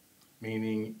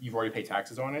 meaning you've already paid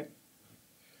taxes on it,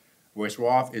 whereas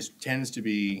Roth tends to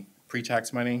be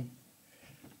pre-tax money.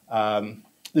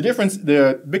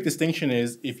 The big distinction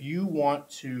is if you want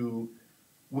to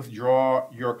withdraw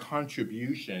your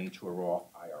contribution to a Roth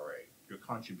IRA, your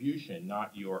contribution,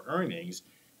 not your earnings,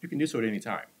 you can do so at any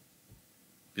time.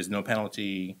 There's no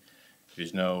penalty,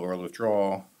 there's no early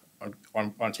withdrawal.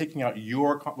 On taking out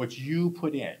what you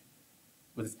put in,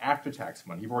 with this after-tax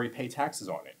money, you've already paid taxes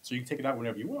on it. So you can take it out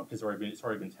whenever you want because it's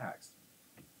already been taxed.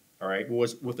 All right,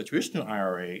 with the traditional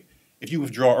IRA, if you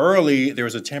withdraw early,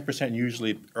 there's a 10%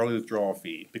 usually early withdrawal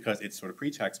fee because it's sort of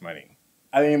pre-tax money.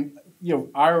 I mean,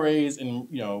 IRAs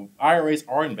IRAs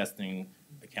are investing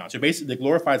accounts. They're basically the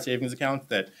glorified savings accounts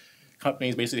that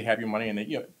companies basically have your money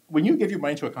in. When you give your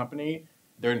money to a company,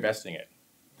 they're investing it.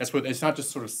 That's what it's not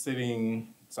just sort of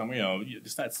sitting somewhere.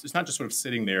 It's not just sort of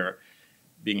sitting there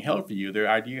being held for you. Their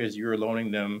idea is you're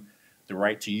loaning them the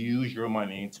right to use your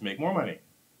money to make more money.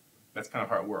 That's kind of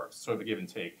how it works, sort of a give and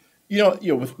take.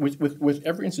 With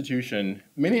every institution,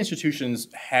 many institutions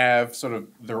have sort of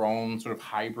their own sort of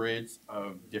hybrids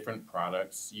of different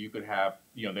products. You could have,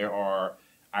 there are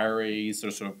IRAs,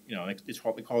 they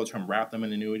call the term wrap them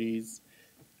in annuities.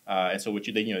 And so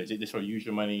they sort of use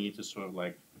your money to sort of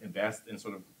like invest in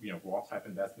sort of, Roth type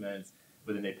investments,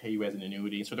 but then they pay you as an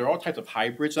annuity. So there are all types of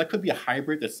hybrids. So that could be a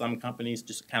hybrid that some companies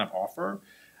just kind of offer.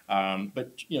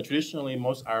 But traditionally,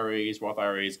 most IRAs, Roth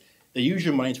IRAs, they use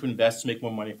your money to invest to make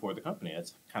more money for the company.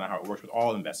 That's kind of how it works with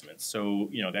all investments. So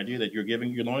the idea that you're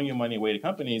loaning your money away to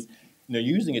companies, and they're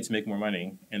using it to make more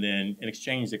money, and then in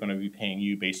exchange they're going to be paying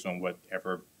you based on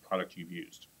whatever product you've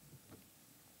used.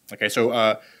 Okay,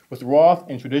 so with Roth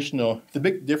and traditional, the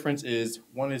big difference is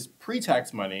one is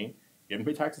pre-tax money. You haven't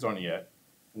paid taxes on it yet.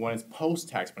 One is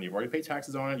post-tax money. You've already paid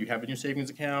taxes on it. You have it in your savings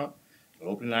account. You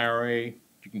open an IRA.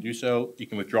 You can do so. You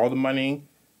can withdraw the money.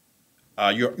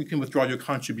 You can withdraw your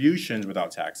contributions without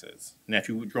taxes. Now, if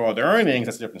you withdraw the earnings,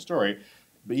 that's a different story.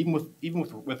 But even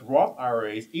with Roth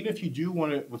IRAs, even if you do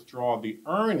want to withdraw the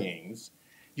earnings,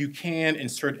 you can in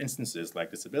certain instances like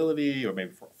disability or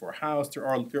maybe for a house. There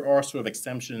are sort of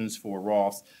exemptions for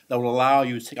Roths that will allow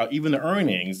you to take out even the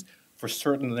earnings for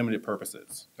certain limited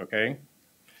purposes. Okay.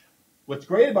 What's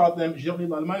great about them is you don't need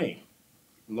a lot of money.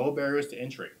 Low barriers to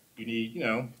entry. You need,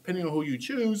 depending on who you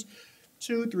choose,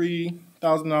 $2,000,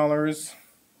 $3,000,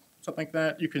 something like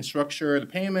that. You can structure the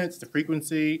payments, the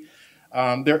frequency.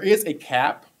 There is a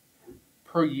cap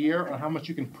per year on how much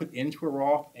you can put into a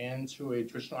Roth and to a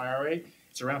traditional IRA.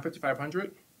 It's around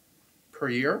 $5,500 per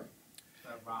year.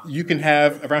 You can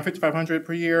have around $5,500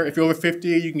 per year. If you're over 50,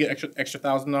 you can get extra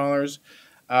 $1,000.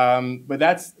 But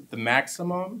that's the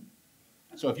maximum.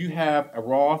 So if you have a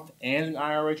Roth and an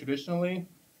IRA traditionally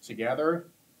together,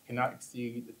 cannot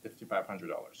exceed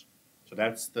 $5,500. So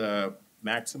that's the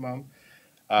maximum.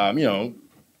 Again,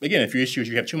 if your issue is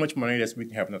you have too much money, we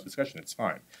can have another discussion. It's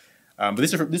fine. But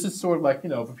this is sort of like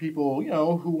for people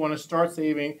who want to start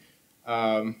saving,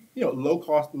 low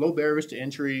cost, low barriers to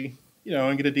entry,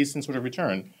 and get a decent sort of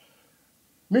return.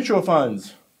 Mutual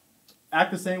funds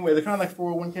act the same way. They're kind of like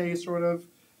 401k sort of.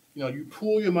 You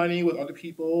pool your money with other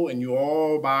people and you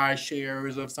all buy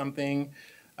shares of something.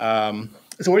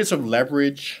 It's a way to sort of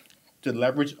leverage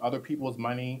other people's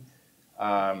money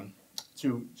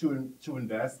to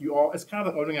invest. It's kind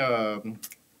of like owning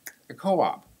a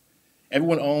co-op.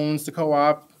 Everyone owns the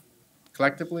co-op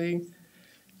collectively.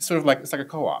 It's like a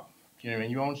co-op. You know what I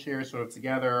mean? You own shares sort of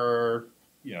together.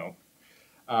 There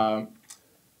are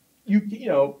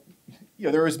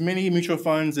as many mutual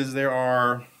funds as there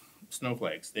are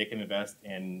snowflakes. They can invest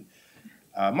in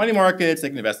money markets. They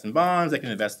can invest in bonds. They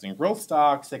can invest in growth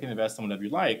stocks. They can invest in whatever you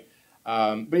like.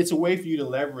 But it's a way for you to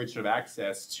leverage sort of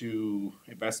access to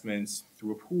investments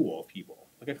through a pool of people,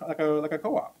 like a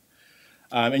co-op.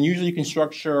 And usually you can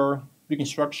structure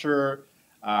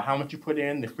how much you put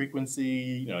in, the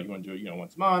frequency. You want to do it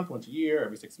once a month, once a year,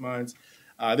 every 6 months.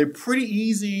 They're pretty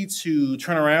easy to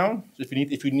turn around. So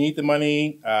if you need the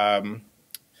money.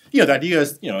 The idea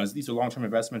is, these are long-term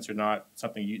investments are not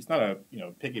something it's not a,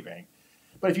 piggy bank.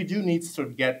 But if you do need to sort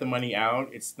of get the money out,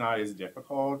 it's not as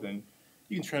difficult, and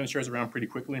you can turn the shares around pretty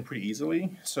quickly and pretty easily.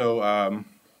 So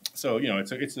So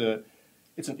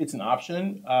it's an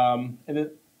option. And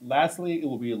then lastly,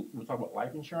 we'll talk about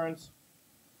life insurance.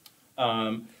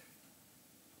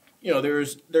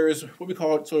 There's what we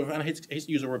call sort of, and I hate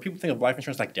to use the word, people think of life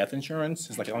insurance like death insurance.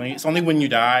 It's like it's only when you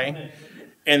die,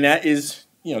 and that is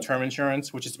term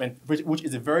insurance, which is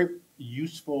a very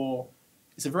useful.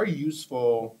 It's a very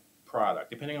useful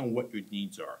product depending on what your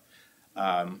needs are.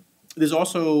 There's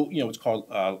also what's called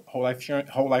whole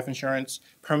life insurance,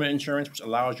 permanent insurance, which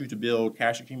allows you to build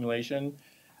cash accumulation.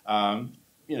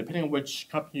 Depending on which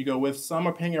company you go with, some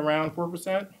are paying around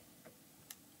 4%.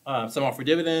 Some offer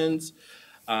dividends.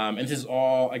 And this is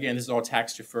all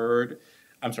tax deferred.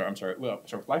 I'm sorry. Well,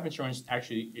 life insurance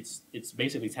actually it's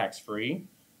basically tax free.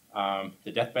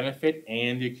 The death benefit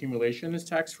and the accumulation is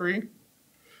tax free.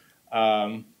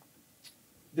 Again,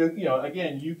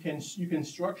 you can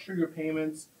structure your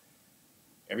payments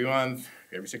every month,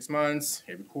 every 6 months,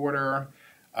 every quarter.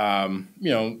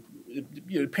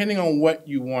 Depending on what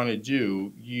you want to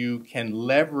do, you can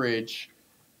leverage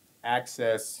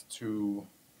access to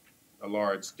a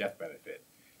large death benefit.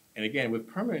 And again, with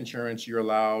permanent insurance,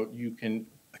 you can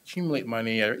accumulate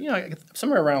money at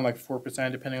somewhere around like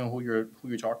 4%, depending on who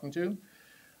you're talking to.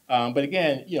 But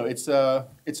again, it's a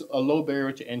low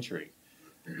barrier to entry.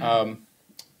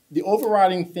 The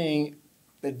overriding thing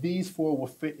that these four will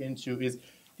fit into is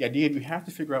the idea that you have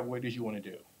to figure out what it is you want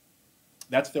to do.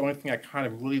 That's the only thing I kind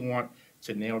of really want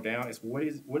to nail down is what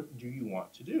do you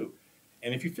want to do?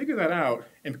 And if you figure that out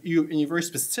and you're very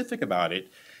specific about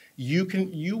it, you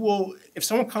will, if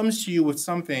someone comes to you with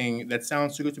something that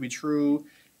sounds too good to be true,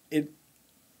 and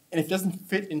it doesn't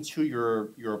fit into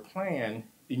your plan,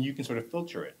 then you can sort of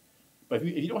filter it. But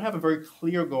if you don't have a very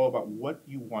clear goal about what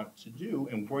you want to do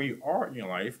and where you are in your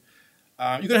life,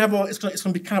 you're gonna have it's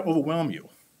gonna be kind of overwhelm you.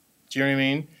 Do you know what I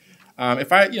mean?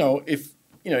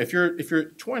 If you're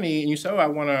 20 and you say, I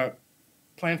want to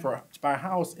plan to buy a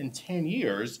house in 10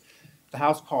 years, the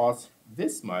house costs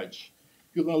this much.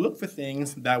 You're going to look for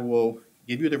things that will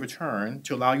give you the return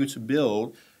to allow you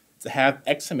to have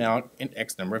X amount in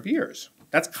X number of years.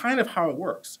 That's kind of how it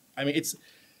works. I mean, it's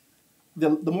the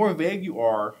more vague you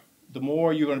are, the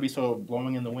more you're going to be sort of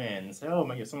blowing in the wind and say, oh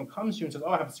my God, someone comes to you and says,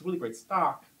 I have this really great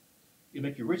stock. It'll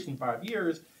make you rich in 5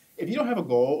 years. If you don't have a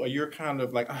goal or you're kind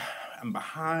of like, I'm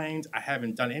behind, I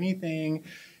haven't done anything,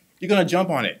 you're going to jump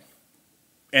on it.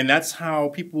 And that's how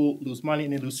people lose money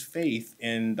and they lose faith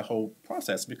in the whole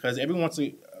process because everyone wants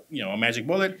a magic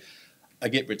bullet, a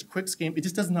get rich quick scheme. It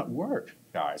just does not work,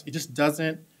 guys. It just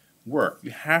doesn't work.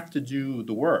 You have to do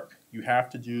the work. You have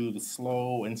to do the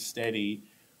slow and steady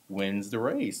wins the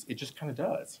race. It just kind of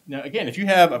does. Now, again, if you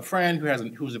have a friend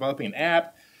who's developing an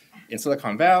app in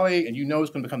Silicon Valley and you know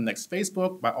it's going to become the next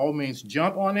Facebook, by all means,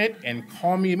 jump on it and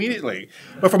call me immediately.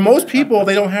 But for most people,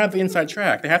 they don't have the inside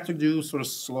track. They have to do sort of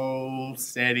slow,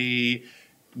 steady,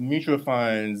 mutual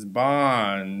funds,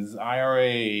 bonds,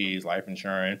 IRAs, life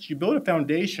insurance. You build a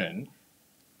foundation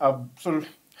of sort of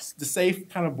the safe,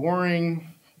 kind of boring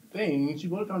things. You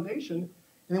build a foundation,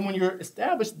 and then when you're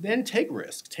established, then take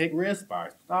risk. Take risk,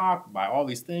 buy stock, buy all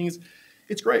these things.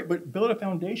 It's great, but build a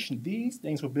foundation. These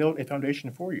things will build a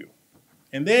foundation for you.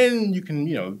 And then you can,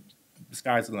 the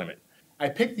sky's the limit. I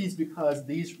picked these because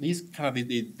these kind of,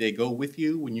 they go with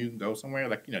you when you go somewhere.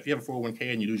 Like, if you have a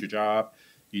 401k and you lose your job,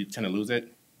 you tend to lose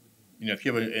it. If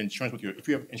you have insurance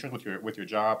with your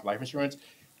job, life insurance,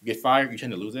 you get fired, you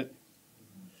tend to lose it.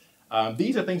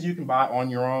 These are things you can buy on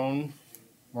your own,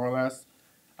 more or less.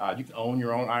 You can own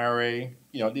your own IRA.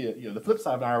 The flip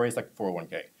side of an IRA is like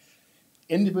 401k.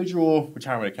 Individual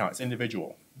retirement account, it's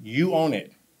individual. You own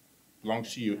it,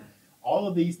 belongs to you. All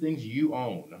of these things you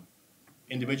own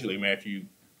individually. Man, if you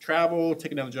travel,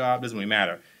 take another job, doesn't really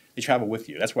matter. They travel with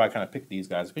you. That's why I kind of picked these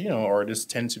guys. But, artists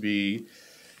tend to be,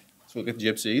 so look at the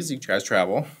gypsies, you guys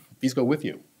travel, these go with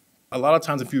you. A lot of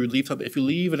times if you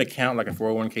leave an account like a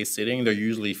 401k sitting, there are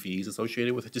usually fees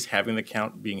associated with it, just having the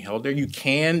account being held there. You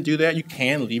can do that. You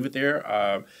can leave it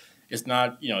there. It's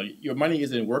not, your money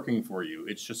isn't working for you.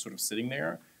 It's just sort of sitting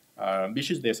there.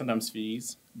 There's sometimes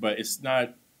fees, but it's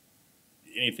not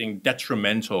anything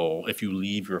detrimental if you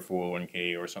leave your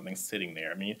 401k or something sitting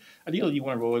there. I mean, ideally you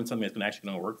want to roll in something that's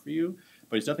actually going to work for you,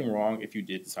 but there's nothing wrong if you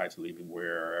did decide to leave it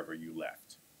wherever you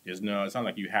left. It's not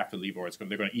like you have to leave or they're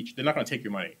not going to take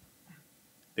your money.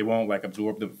 They won't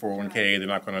absorb the 401k. They're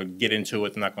not going to get into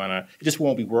it. It just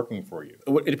won't be working for you.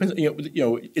 It depends.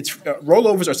 It's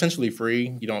rollovers are essentially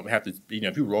free. You don't have to.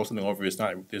 If you roll something over,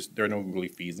 there are no really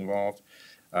fees involved.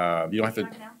 You don't have to.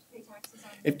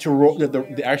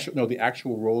 The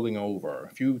actual rolling over.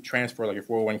 If you transfer like your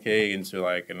 401k into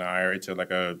like an IRA to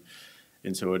like a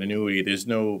into an annuity, there's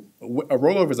no a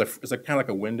rollover is a kind of like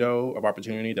a window of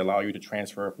opportunity to allow you to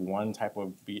transfer one type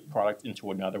of product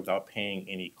into another without paying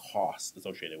any costs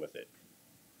associated with it.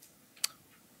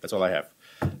 That's all I have.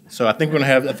 So I think we're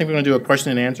gonna do a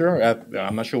question and answer.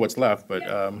 I'm not sure what's left, but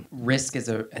risk is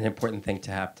an important thing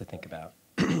to have to think about,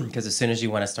 because as soon as you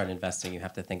want to start investing, you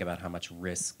have to think about how much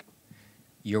risk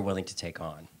you're willing to take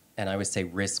on. And I would say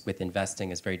risk with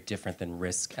investing is very different than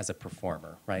risk as a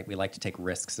performer, right? We like to take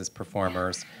risks as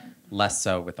performers, less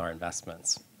so with our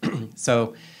investments.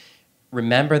 So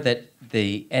remember that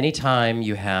anytime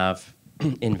you have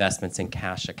investments in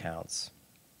cash accounts,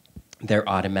 they're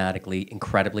automatically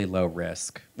incredibly low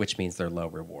risk, which means they're low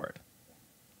reward.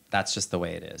 That's just the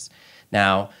way it is.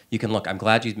 Now, you can look, I'm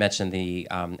glad you mentioned the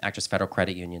Actors Federal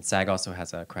Credit Union. SAG also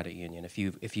has a credit union. If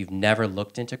you've never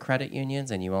looked into credit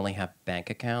unions and you only have bank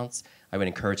accounts, I would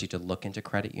encourage you to look into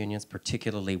credit unions,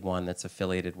 particularly one that's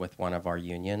affiliated with one of our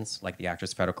unions, like the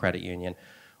Actors Federal Credit Union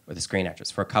or the Screen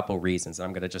Actors, for a couple reasons. And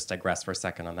I'm going to just digress for a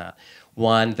second on that.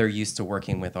 One, they're used to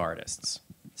working with artists,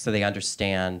 so they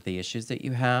understand the issues that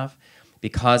you have.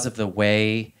 Because of the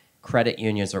way credit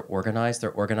unions are organized,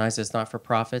 they're organized as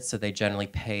not-for-profits, so they generally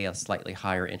pay a slightly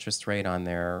higher interest rate on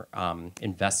their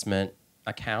investment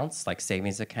accounts, like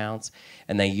savings accounts,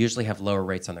 and they usually have lower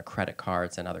rates on their credit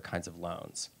cards and other kinds of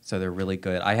loans. So they're really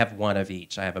good. I have one of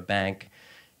each. I have a bank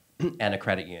and a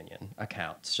credit union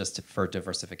account, just for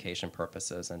diversification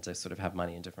purposes and to sort of have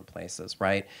money in different places,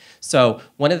 right? So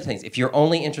one of the things, if you're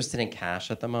only interested in cash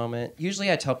at the moment,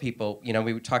 usually I tell people,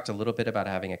 we talked a little bit about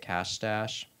having a cash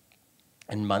stash,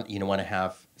 and you want to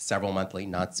have several monthly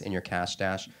nuts in your cash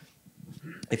stash.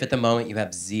 If at the moment you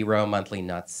have 0 monthly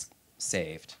nuts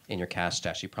saved in your cash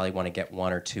stash, you probably want to get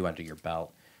 1 or 2 under your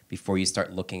belt before you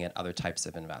start looking at other types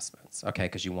of investments, okay?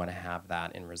 Because you want to have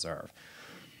that in reserve.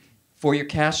 For your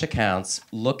cash accounts,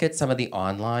 look at some of the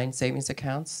online savings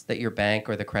accounts that your bank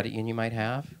or the credit union might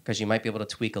have, because you might be able to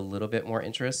tweak a little bit more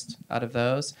interest out of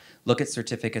those. Look at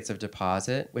certificates of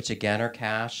deposit, which again are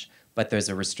cash, but there's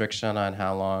a restriction on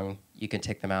how long you can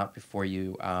take them out before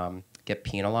you get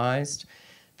penalized.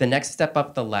 The next step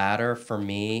up the ladder for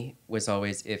me was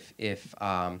always if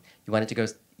you wanted to go,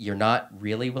 you're not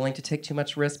really willing to take too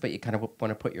much risk, but you kind of want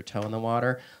to put your toe in the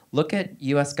water, look at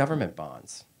U.S. government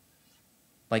bonds,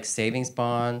 like savings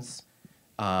bonds,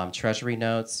 treasury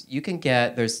notes. You can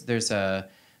get, there's a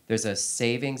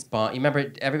savings bond. You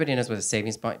remember, everybody knows what a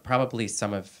savings bond, probably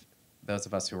some of those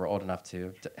of us who were old enough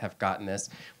to have gotten this.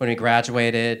 When we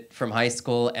graduated from high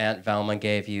school, Aunt Velma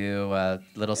gave you a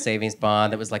little savings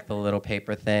bond that was like the little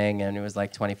paper thing, and it was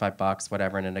like 25 bucks,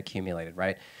 whatever, and it accumulated,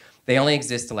 right? They only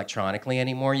exist electronically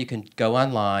anymore. You can go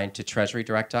online to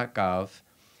treasurydirect.gov.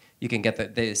 You can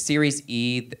get the Series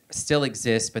E still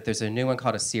exists, but there's a new one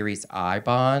called a Series I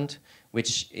bond,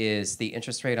 which is the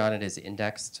interest rate on it is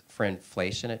indexed for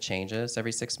inflation. It changes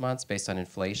every 6 months based on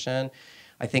inflation.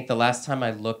 I think the last time I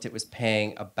looked, it was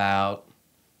paying about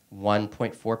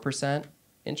 1.4%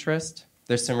 interest.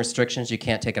 There's some restrictions. You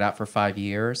can't take it out for 5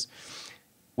 years.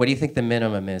 What do you think the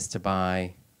minimum is to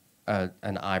buy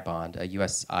an I bond, a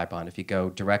U.S. I bond? If you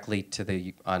go directly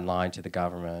to online to the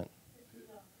government,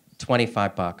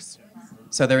 25 bucks.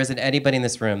 So there isn't anybody in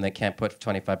this room that can't put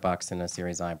 25 bucks in a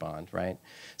Series I bond, right?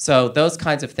 So those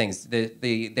kinds of things.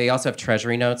 They also have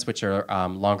treasury notes, which are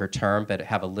longer term, but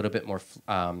have a little bit more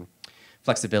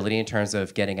flexibility in terms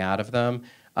of getting out of them.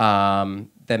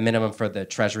 The minimum for the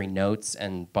treasury notes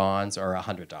and bonds are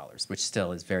 $100, which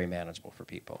still is very manageable for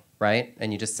people, right?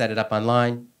 And you just set it up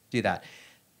online, do that.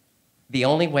 The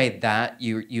only way that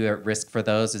you're at risk for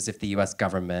those is if the U.S.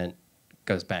 government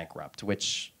goes bankrupt,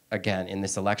 which, again, in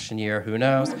this election year, who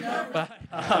knows?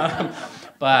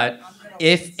 But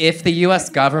if the U.S.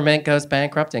 government goes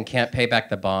bankrupt and can't pay back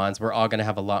the bonds, we're all going to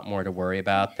have a lot more to worry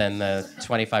about than the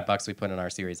 25 bucks we put in our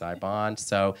Series I bond.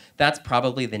 So that's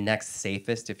probably the next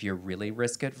safest if you're really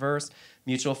risk adverse.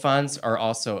 Mutual funds are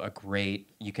also a great,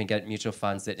 you can get mutual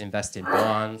funds that invest in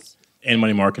bonds. And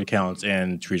money market accounts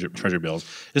and treasury bills.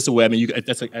 This is a way. I mean,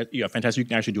 that's fantastic. You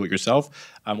can actually do it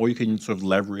yourself, or you can sort of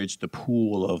leverage the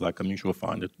pool of like a mutual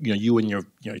fund. You and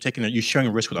you're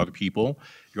sharing risk with other people.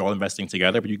 You're all investing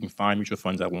together, but you can find mutual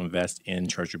funds that will invest in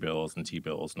treasury bills and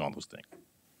T-bills and all those things.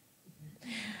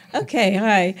 Okay,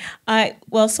 hi.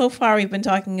 Well, so far we've been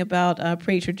talking about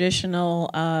pretty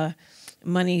traditional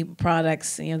money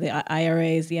products. The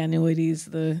IRAs, the annuities,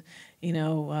 the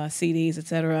CDs, et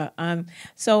cetera.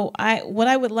 So what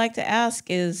I would like to ask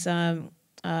is,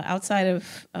 outside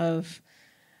of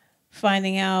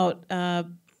finding out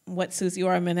what Susie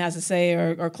Orman has to say,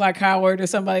 or Clark Howard, or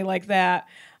somebody like that,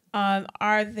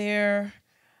 are there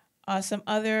some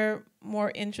other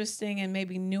more interesting and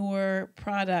maybe newer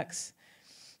products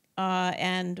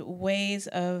and ways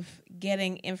of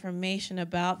getting information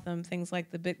about them, things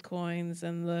like the bitcoins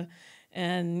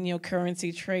and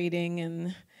currency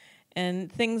trading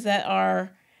and things that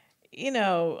are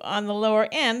on the lower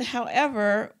end.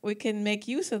 However, we can make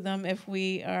use of them if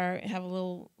we have a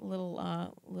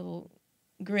little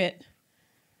grit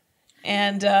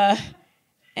and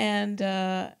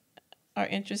are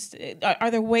interested.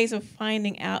 Are there ways of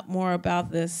finding out more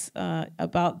about this,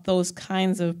 about those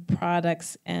kinds of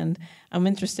products? And I'm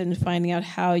interested in finding out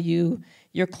how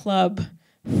your club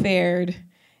fared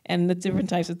and the different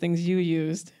types of things you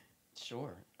used.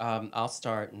 Sure. I'll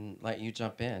start and let you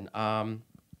jump in.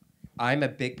 I'm a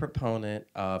big proponent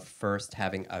of first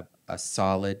having a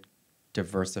solid,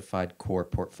 diversified core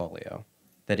portfolio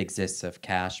that exists of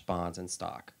cash, bonds, and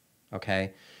stock,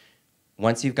 okay?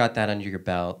 Once you've got that under your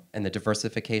belt, and the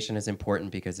diversification is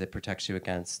important because it protects you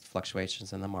against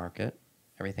fluctuations in the market,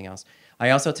 everything else.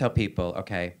 I also tell people,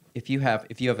 okay, if you have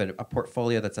a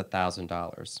portfolio that's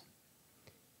 $1,000,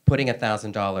 putting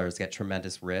 $1,000 at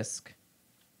tremendous risk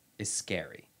is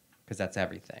scary because that's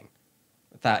everything.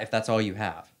 If that's all you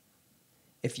have.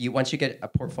 Once you get a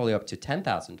portfolio up to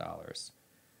 $10,000,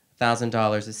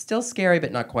 $1,000 is still scary,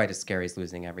 but not quite as scary as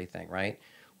losing everything, right?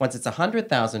 Once it's a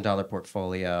 $100,000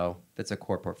 portfolio, that's a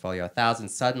core portfolio, $1,000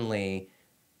 suddenly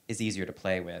is easier to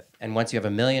play with. And once you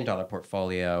have $1 million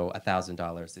portfolio,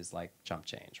 $1,000 is like chump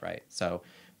change, right? So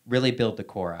really build the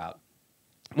core out.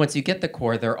 Once you get the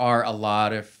core, there are a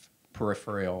lot of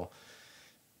peripheral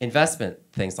investment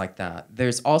things like that.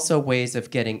 There's also ways of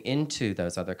getting into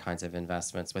those other kinds of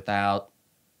investments without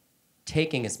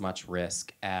taking as much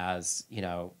risk as,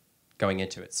 going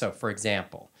into it. So for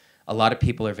example, a lot of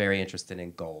people are very interested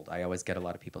in gold. I always get a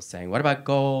lot of people saying, what about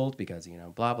gold? Because,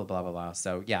 blah, blah, blah, blah, blah.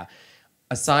 So yeah,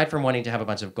 aside from wanting to have a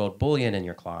bunch of gold bullion in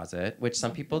your closet, which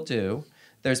some people do,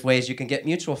 there's ways you can get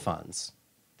mutual funds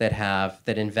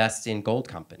that invest in gold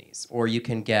companies. Or you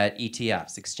can get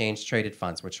ETFs, exchange traded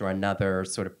funds, which are another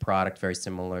sort of product very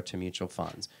similar to mutual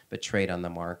funds, but trade on the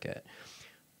market.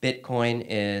 Bitcoin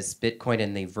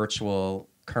in the virtual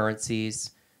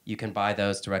currencies. You can buy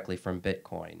those directly from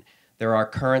Bitcoin. There are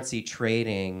currency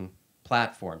trading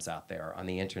platforms out there on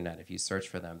the internet, if you search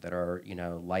for them, that are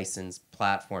licensed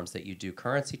platforms that you do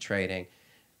currency trading.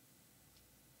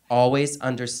 Always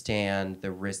understand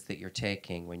the risk that you're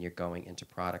taking when you're going into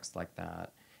products like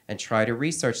that, and try to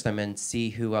research them and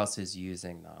see who else is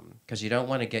using them, because you don't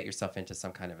want to get yourself into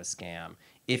some kind of a scam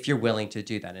if you're willing to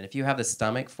do that. And if you have the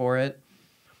stomach for it,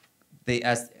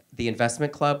 as the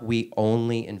investment club, we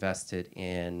only invested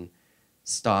in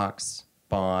stocks,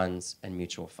 bonds, and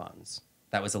mutual funds.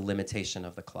 That was a limitation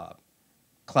of the club.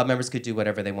 Club members could do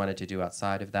whatever they wanted to do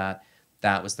outside of that.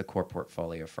 That was the core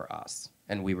portfolio for us.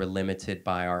 And we were limited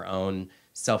by our own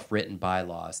self-written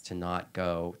bylaws to not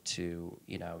go to,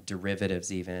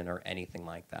 derivatives even or anything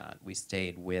like that. We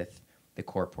stayed with the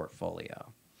core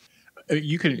portfolio.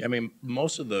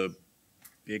 Most of the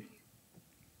big,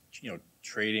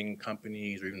 trading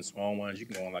companies or even small ones, you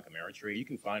can go on like Ameritrade. You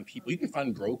can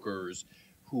find brokers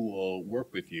who will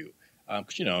work with you.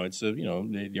 Because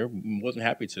they're more than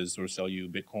happy to sort of sell you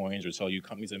bitcoins or sell you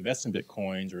companies that invest in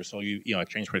bitcoins or sell you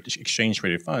exchange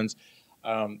traded funds.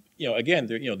 Again,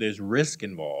 there's risk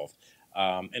involved,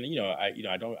 I'm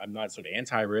not sort of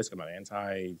anti-risk. I'm not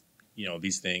anti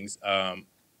these things.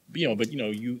 But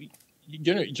you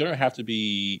generally have to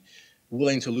be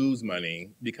willing to lose money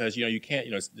because you can't.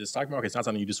 The stock market is not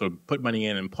something you just sort of put money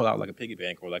in and pull out like a piggy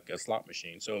bank or like a slot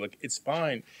machine. So it's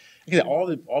fine. All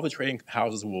the trading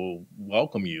houses will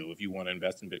welcome you if you want to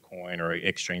invest in Bitcoin or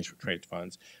exchange traded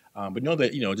funds. But know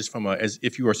that just as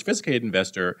if you are a sophisticated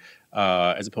investor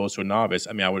as opposed to a novice,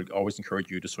 I would always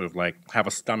encourage you to sort of like have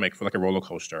a stomach for like a roller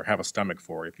coaster. Have a stomach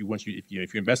for it. If you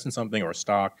invest in something or a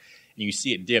stock and you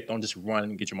see it dip, don't just run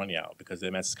and get your money out, because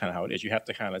then that's kind of how it is. You have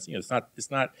to kind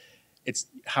of it's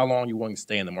how long you're willing to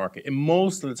stay in the market. And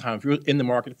most of the time, if you're in the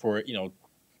market for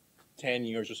 10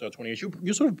 years or so, 20 years,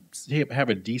 you sort of have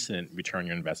a decent return on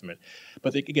your investment.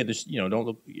 But again, don't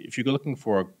look. If you're looking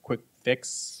for a quick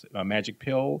fix, a magic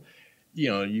pill,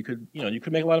 you could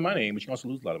make a lot of money, but you can also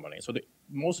lose a lot of money. So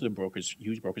most of the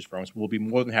huge brokerage firms will be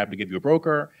more than happy to give you a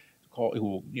broker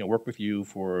who will work with you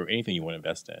for anything you want to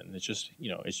invest in. It's just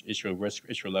it's your risk,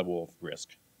 it's your level of risk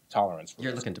tolerance.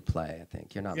 You're looking to play, I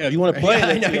think. You're not. Yeah, if you want to play,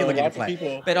 I know you're looking to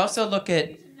play. But also look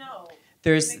at.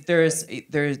 There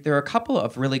are a couple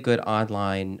of really good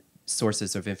online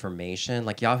sources of information.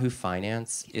 Like Yahoo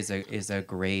Finance is a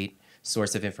great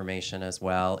source of information as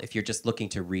well. If you're just looking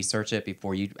to research it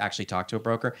before you actually talk to a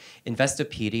broker,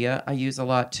 Investopedia I use a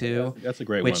lot too. That's a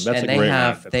great which, one. That's and a they great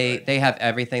have one. they have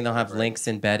everything. They'll have links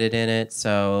embedded in it.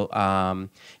 So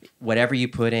whatever you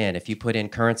put in, if you put in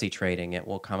currency trading, it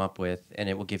will come up with, and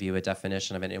it will give you a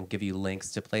definition of it. It will give you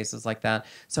links to places like that.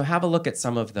 So have a look at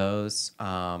some of those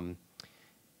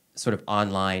sort of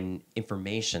online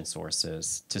information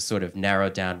sources to sort of narrow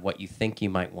down what you think you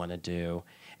might want to do.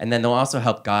 And then they'll also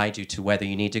help guide you to whether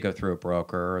you need to go through a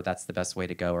broker, or that's the best way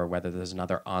to go, or whether there's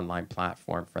another online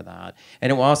platform for that.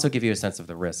 And it will also give you a sense of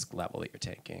the risk level that you're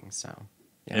taking. So,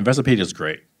 yeah. Investopedia is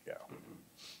great. Yeah.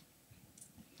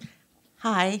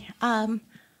 Hi.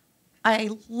 I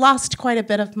lost quite a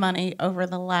bit of money over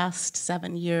the last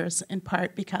 7 years, in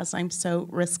part because I'm so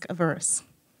risk averse.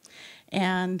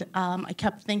 And I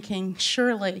kept thinking,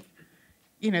 surely,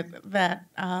 that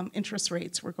interest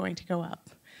rates were going to go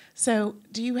up. So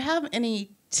do you have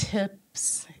any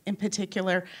tips in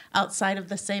particular outside of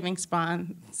the savings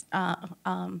bonds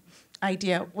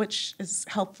idea, which is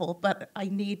helpful, but I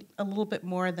need a little bit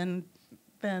more than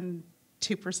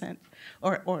 2%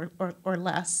 or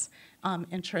less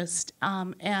interest.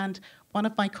 And one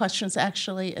of my questions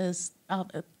actually is,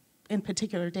 in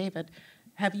particular, David,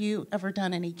 have you ever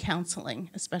done any counseling,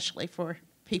 especially for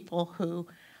people who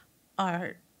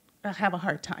have a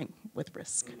hard time with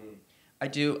risk? Mm-hmm. I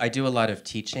do a lot of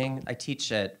teaching. I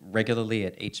teach regularly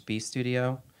at HB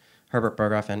Studio, Herbert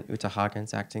Berghoff and Uta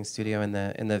Hagen's acting studio in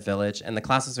the Village, and the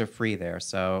classes are free there.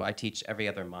 So I teach every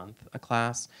other month a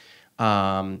class.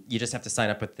 You just have to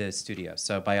sign up with the studio.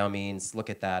 So by all means,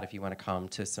 look at that if you want to come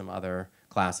to some other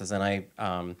classes. And I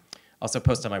also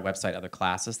post on my website other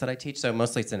classes that I teach. So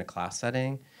mostly it's in a class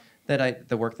setting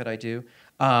the work that I do.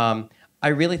 I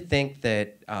really think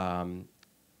that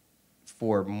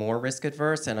for more risk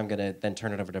adverse, and I'm going to then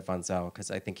turn it over to Vonzel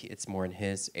because I think it's more in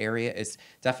his area, is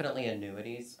definitely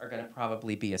annuities are going to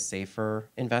probably be a safer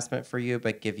investment for you,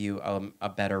 but give you a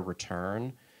better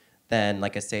return than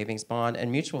like a savings bond.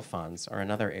 And mutual funds are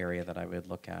another area that I would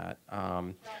look at.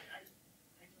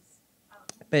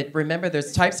 But remember,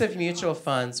 there's types of mutual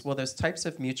funds. Well, there's types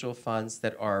of mutual funds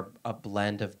that are a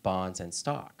blend of bonds and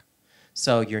stock.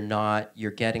 So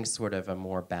you're getting sort of a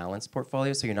more balanced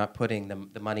portfolio. So you're not putting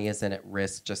the money isn't at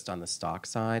risk just on the stock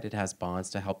side. It has bonds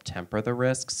to help temper the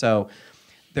risk. So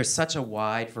there's such a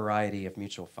wide variety of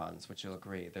mutual funds, which you'll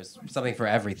agree. There's something for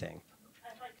everything.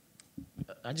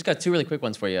 I just got two really quick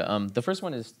ones for you. The first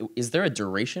one is there a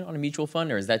duration on a mutual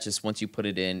fund, or is that just once you put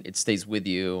it in, it stays with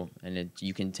you, and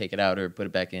you can take it out or put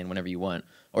it back in whenever you want?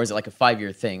 Or is it like a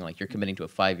 5-year thing, like you're committing to a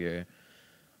 5-year?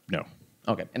 No.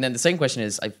 Okay. And then the second question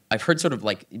is, I've heard sort of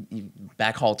like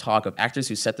backhaul talk of actors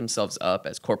who set themselves up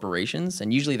as corporations,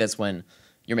 and usually that's when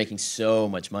you're making so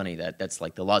much money that's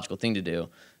like the logical thing to do.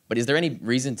 But is there any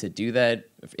reason to do that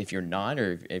if you're not,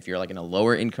 or if you're like in a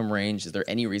lower income range? Is there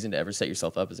any reason to ever set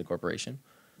yourself up as a corporation?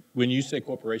 When you say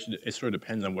corporation, it sort of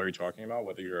depends on what you're talking about,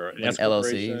 whether you're an Like S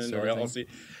corporation or LLC.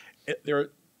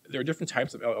 There are different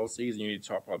types of LLCs, and you need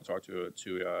to probably talk to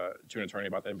an attorney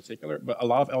about that in particular. But a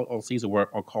lot of LLCs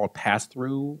are called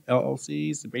pass-through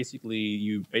LLCs. Basically,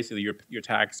 your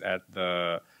tax at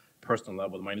the personal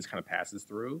level, the money just kind of passes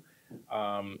through.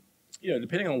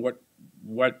 Depending on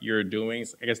what you're doing,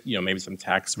 I guess maybe some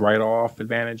tax write-off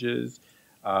advantages.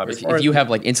 If you have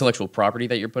like intellectual property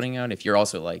that you're putting out, if you're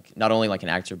also like not only like an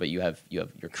actor, but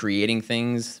you're creating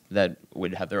things that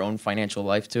would have their own financial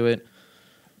life to it.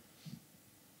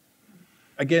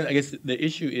 Again, I guess the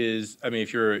issue is, I mean,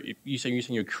 if you're saying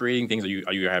you're creating things,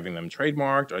 are you having them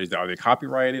trademarked, or are they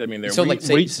copyrighted? I mean, so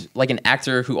like an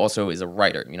actor who also is a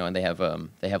writer, and they have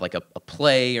like a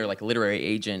play or like a literary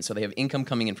agent, so they have income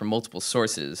coming in from multiple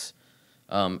sources.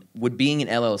 Would being an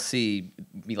LLC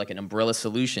be like an umbrella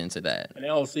solution to that? An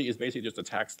LLC is basically just a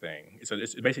tax thing. It's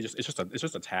basically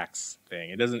just a tax thing.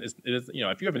 It is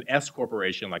if you have an S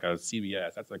corporation like a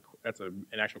CBS, that's an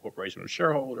actual corporation with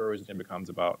shareholders, and it becomes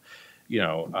about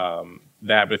that.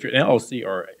 But if you're an LLC,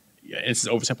 or it's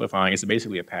oversimplifying, it's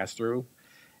basically a pass through,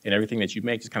 and everything that you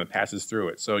make just kind of passes through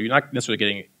it. So you're not necessarily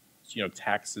getting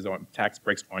tax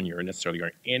breaks on your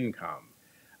income.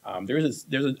 There's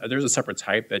a separate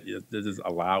type that does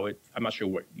allow it. I'm not sure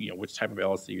which type of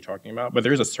LLC you're talking about, but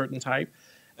there's a certain type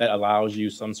that allows you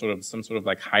some sort of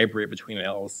like hybrid between an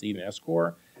LLC and an S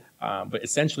corp. But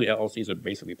essentially, LLCs are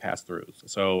basically pass-throughs.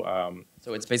 So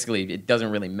it's basically, it doesn't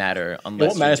really matter unless it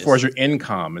won't matter as far as your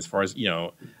income. As far as it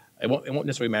won't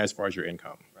necessarily matter as far as your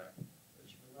income.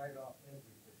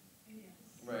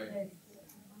 Right.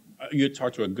 You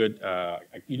talk to a good.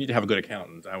 You need to have a good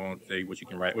accountant. I won't say what you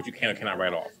can or cannot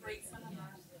write off.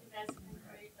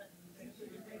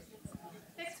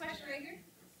 Next question right here.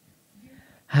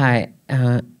 Hi.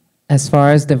 As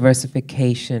far as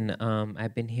diversification,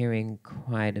 I've been hearing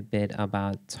quite a bit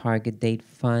about target date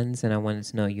funds, and I wanted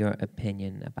to know your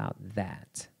opinion about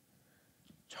that.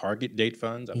 Target date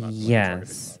funds. I'm not familiar with target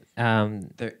date Yes.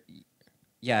 funds. There,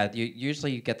 yeah,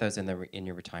 usually you get those in in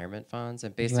your retirement funds,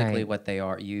 and basically Right. what they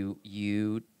are,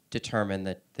 you determine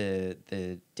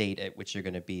the date at which you're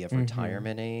going to be of Mm-hmm.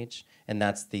 retirement age, and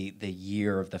that's the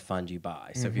year of the fund you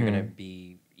buy. So if you're going Mm-hmm. to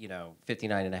be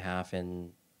 59 and a half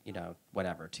in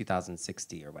whatever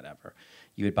 2060 or whatever,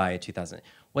 you would buy a 2000.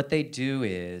 What they do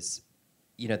is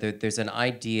there's an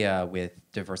idea with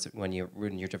when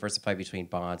you're diversified between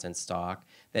bonds and stock,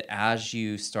 that as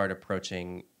you start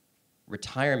approaching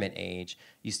retirement age,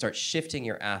 you start shifting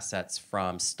your assets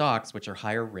from stocks, which are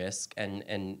higher risk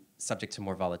and subject to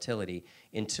more volatility,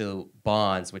 into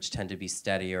bonds, which tend to be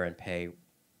steadier and pay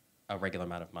a regular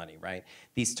amount of money, right?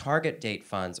 These target date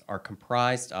funds are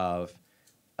comprised of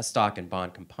a stock and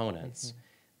bond components.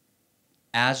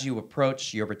 As you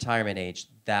approach your retirement age,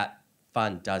 that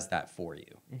fund does that for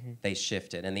you. They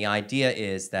shift it. And the idea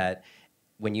is that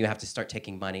when you have to start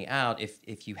taking money out,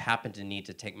 if you happen to need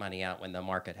to take money out when the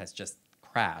market has just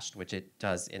crashed, which it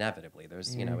does inevitably,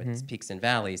 there's, it's peaks and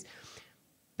valleys,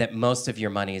 that most of your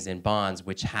money is in bonds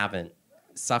which haven't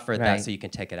suffered that, Right. so you can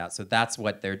take it out. So that's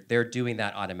what they're doing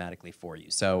that automatically for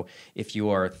you. So if you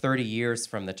are 30 years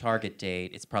from the target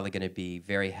date, it's probably going to be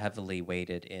very heavily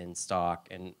weighted in stock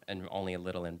and only a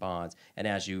little in bonds. And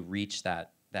as you reach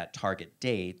that target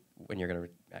date, when you're going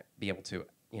to be able to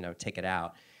take it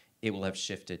out, it will have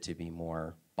shifted to be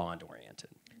more bond oriented.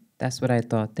 That's what I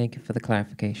thought. Thank you for the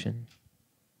clarification.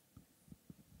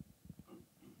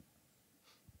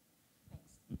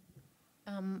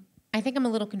 I think I'm a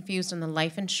little confused on the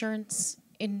life insurance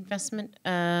investment.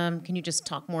 Can you just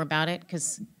talk more about it?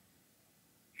 Because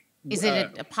is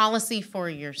it a policy for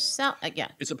yourself? Yeah.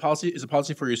 It's a policy. It's a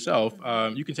policy for yourself.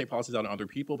 You can take policies out on other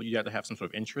people, but you have to have some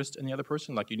sort of interest in the other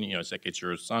person. Like it's like it's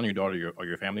your son, your daughter, or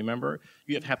your family member.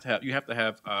 You have to have. You have to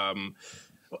have.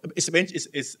 It's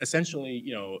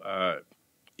essentially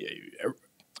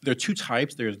there are two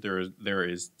types. There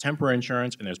is temporary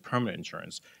insurance and there's permanent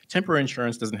insurance. Temporary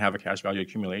insurance doesn't have a cash value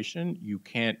accumulation. You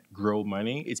can't grow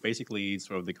money. It's basically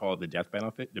sort of, they call it the death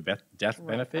benefit. Death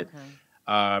benefit.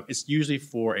 Okay. It's usually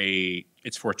for a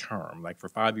term, like for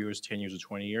 5 years, 10 years, or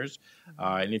 20 years.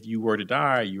 And if you were to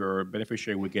die, your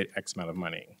beneficiary would get X amount of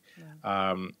money.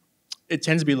 It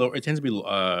tends to be lower. It tends to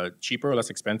be cheaper, less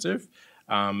expensive,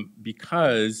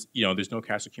 because there's no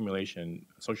cash accumulation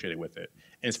associated with it,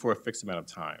 and it's for a fixed amount of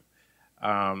time.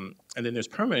 And then there's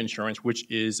permanent insurance,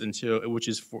 which is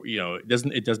for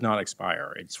it does not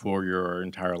expire. It's for your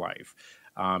entire life,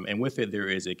 and with it there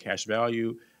is a cash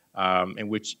value, in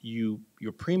which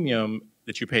your premium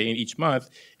that you pay in each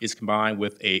month is combined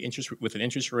with an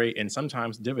interest rate and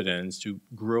sometimes dividends to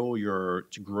grow your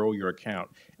account,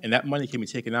 and that money can be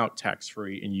taken out tax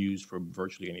free and used for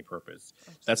virtually any purpose.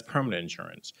 So that's permanent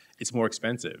insurance. It's more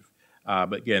expensive,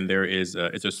 but again, it's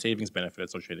a savings benefit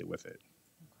associated with it.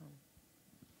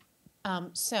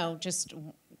 So just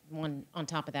one on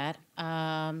top of that.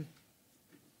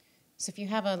 So if you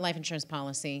have a life insurance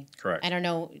policy, Correct. I don't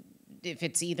know if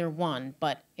it's either one,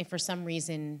 but if for some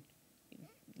reason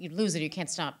you lose it, you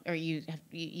can't stop, or you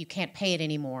can't pay it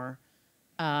anymore,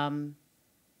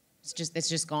 it's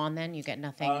just gone. Then you get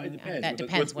nothing. It depends. That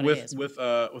depends what it is. With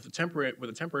a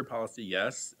temporary policy,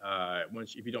 yes.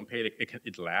 If you don't pay it,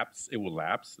 it will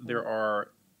lapse. There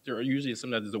are usually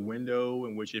sometimes there's a window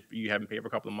in which if you haven't paid for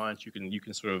a couple of months, you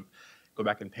can sort of go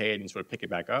back and pay it and sort of pick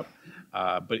it back up.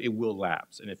 But it will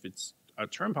lapse. And if it's a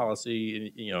term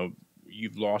policy,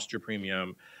 you've lost your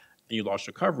premium and you lost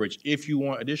your coverage. If you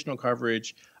want additional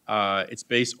coverage, it's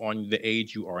based on the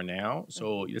age you are now.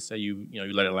 So let's say you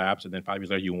let it lapse, and then 5 years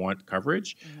later you want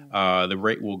coverage. The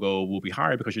rate will be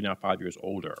higher because you're now 5 years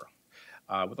older.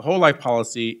 With the whole life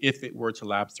policy, if it were to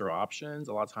lapse, there are options.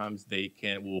 A lot of times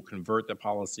will convert the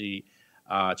policy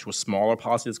to a smaller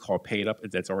policy that's called paid up.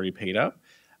 That's already paid up.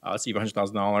 Let's say you have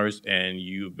 $100,000 and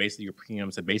your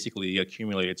premiums have basically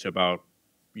accumulated to about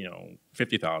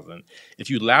 $50,000. If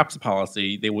you lapse the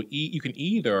policy, you can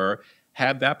either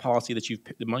have that policy that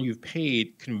the money you've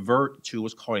paid convert to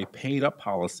what's called a paid up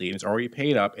policy, and it's already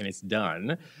paid up and it's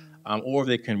done, or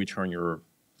they can return your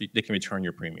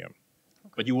premium.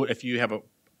 But if you have a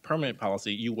permanent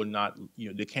policy, you will not.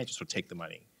 They can't just take the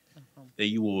money.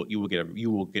 You will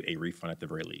get a refund at the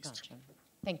very least. Gotcha.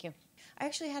 Thank you. I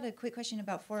actually had a quick question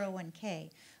about 401k,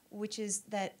 which is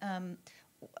that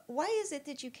why is it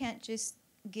that you can't just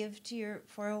give to your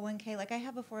 401k? Like I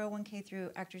have a 401k through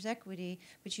Actors Equity,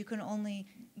 but you can only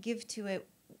give to it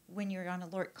when you're on a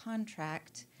LORT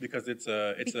contract, Because it's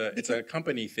a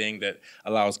company thing that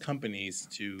allows companies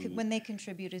to when they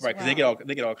contribute as right, well. because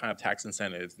they get all kind of tax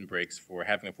incentives and breaks for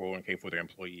having a 401k for their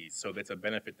employees. So that's a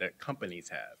benefit that companies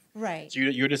have. Right. So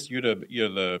you're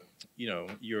the you know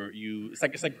it's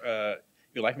like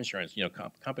your life insurance. You know,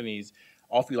 companies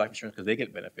offer you life insurance because they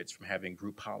get benefits from having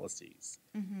group policies.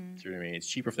 Mm-hmm. Do you know what I mean? It's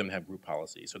cheaper for them to have group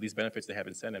policies. So these benefits, they have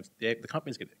incentives. The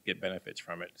companies get benefits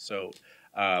from it. So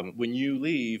when you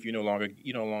leave, you no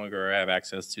longer have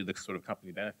access to the sort of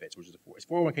company benefits, which is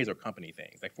 401ks are company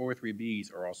things. Like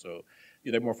 403bs are also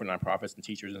they're more for nonprofits and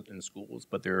teachers in schools,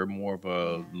 but they're more of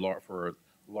a for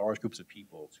large groups of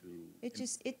people to.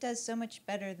 It does so much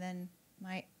better than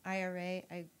my IRA.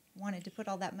 I wanted to put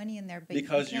all that money in there, but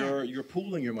because you can't. you're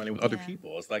pooling your money with other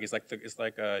people. It's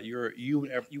like you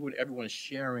and everyone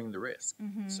sharing the risk.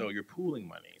 Mm-hmm. So you're pooling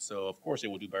money. So of course it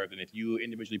will do better than if you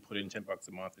individually put in $10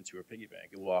 a month into your piggy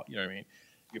bank. It will, you know what I mean?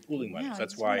 You're pooling money. No, so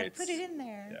that's I just why wanna it's put it in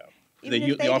there. Yeah. Even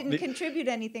if they didn't contribute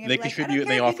anything, I'd they be like, contribute.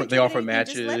 I don't care if you They offer contribute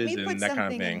anything, just let me matches put and that kind of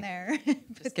something thing. in there.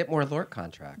 Just get more LORT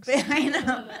contracts. I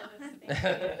know.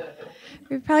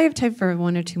 We probably have time for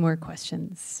one or two more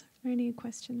questions. Are there any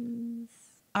questions?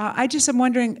 I just am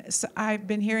wondering, I've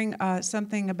been hearing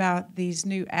something about these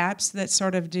new apps that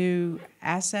sort of do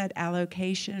asset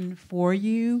allocation for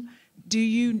you. Do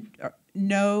you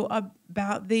know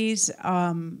about these?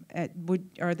 Are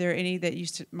there any that you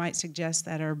might suggest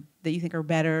that you think are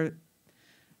better?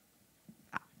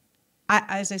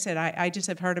 As I said, I just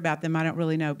have heard about them. I don't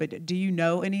really know. But do you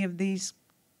know any of these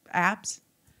apps?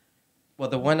 Well,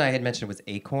 the one I had mentioned was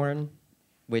Acorn,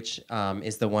 which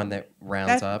is the one that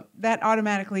rounds up. That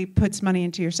automatically puts money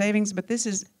into your savings, but this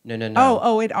is No.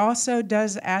 Oh, it also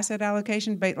does asset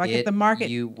allocation, but like if the market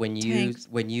tanks.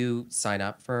 When you sign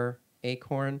up for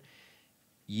Acorn,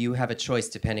 you have a choice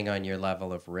depending on your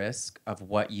level of risk of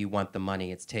what you want the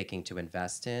money it's taking to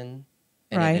invest in,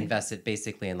 and Right. it invests it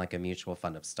basically in like a mutual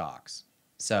fund of stocks.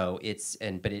 So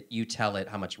you tell it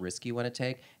how much risk you want to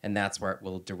take, and that's where it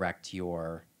will direct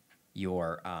your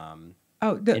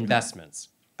investments.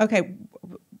 Okay,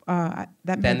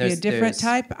 that may be a different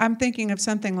type. I'm thinking of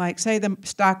something like, say, the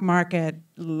stock market,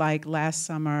 like last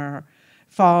summer,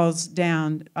 falls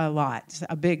down a lot,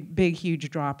 a big,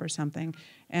 huge drop or something.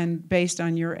 And based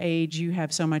on your age, you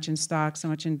have so much in stocks, so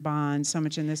much in bonds, so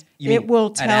much in this. It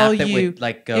will tell you.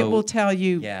 It will tell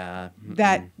you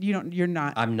that you're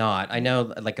not. I'm not. I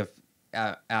know like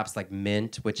apps like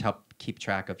Mint, which help keep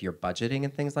track of your budgeting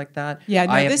and things like that. Yeah,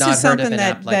 no, I have this not is heard of something an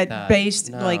app like that.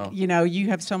 based, No. like, you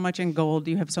have so much in gold,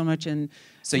 you have so much in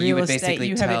So real you would estate, basically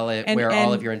you have tell it where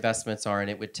all of your investments are, and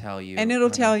it would tell you. And it'll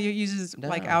tell you, uses No.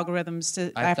 like algorithms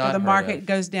to, I've after not the heard market of.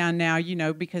 goes down now,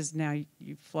 because now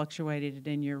you've fluctuated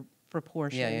in your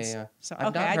proportions. Yeah. So, I've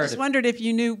okay, not I heard just of- wondered if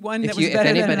you knew one that was If better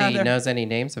than anybody another. knows any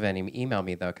names of any, email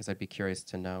me though, because I'd be curious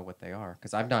to know what they are.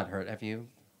 Because I've not heard. Have you,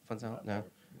 Fonzel? No,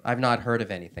 I've not heard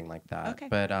of anything like that. Okay.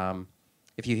 But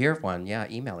if you hear of one,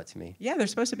 email it to me. Yeah,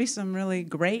 there's supposed to be some really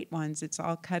great ones. It's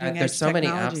all cutting edge There's so technology.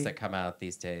 many apps that come out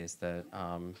these days that,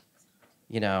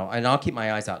 and I'll keep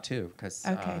my eyes out too, because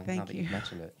Okay, now thank that you. you've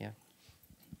mentioned it, yeah.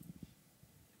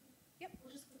 Yep,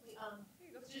 we'll just quickly,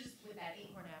 just with that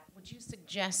Acorn app, would you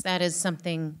suggest that as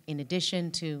something in addition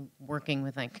to working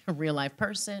with like a real life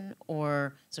person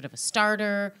or sort of a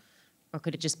starter, or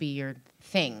could it just be your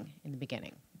thing in the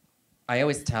beginning? I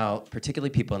always tell, particularly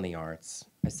people in the arts,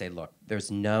 I say, look,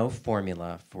 there's no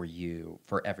formula for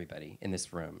everybody in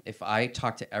this room. If I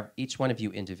talk to each one of you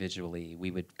individually,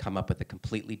 we would come up with a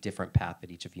completely different path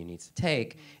that each of you needs to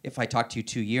take. If I talk to you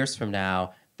 2 years from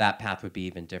now, that path would be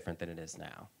even different than it is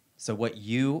now. So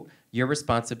your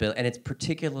responsibility, and it's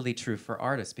particularly true for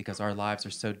artists because our lives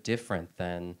are so different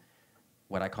than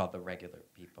what I call the regular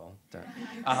people.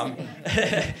 I'm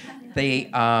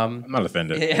not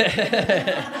offended.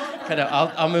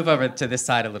 I'll move over to this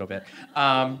side a little bit.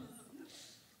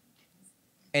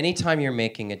 Anytime you're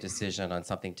making a decision on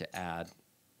something to add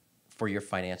for your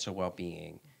financial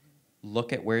well-being,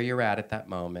 look at where you're at that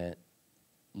moment.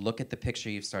 Look at the picture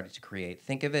you've started to create.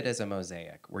 Think of it as a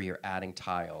mosaic where you're adding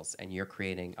tiles and you're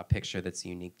creating a picture that's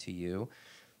unique to you.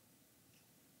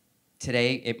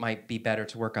 Today, it might be better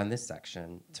to work on this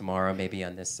section. Tomorrow, maybe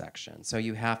on this section. So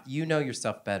you know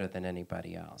yourself better than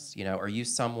anybody else. Are you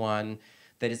someone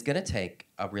that is going to take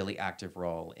a really active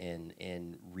role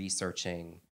in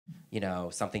researching,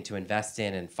 something to invest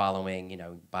in and following,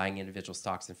 buying individual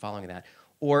stocks and following that?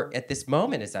 Or at this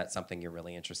moment, is that something you're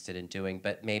really interested in doing?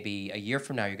 But maybe a year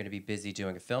from now, you're going to be busy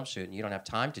doing a film shoot and you don't have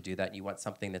time to do that. And you want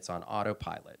something that's on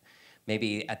autopilot.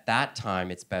 Maybe at that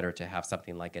time, it's better to have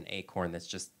something like an Acorn that's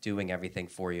just doing everything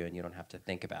for you and you don't have to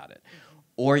think about it.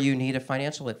 Or you need a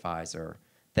financial advisor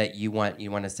that you want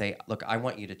to say, look, I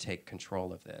want you to take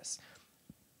control of this.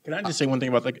 Can I just say one thing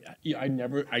about I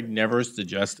never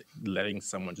suggest letting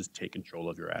someone just take control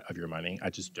of your money. I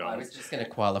just don't. I was just going to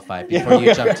qualify before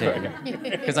you jumped in,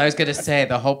 because I was going to say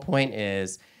the whole point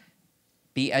is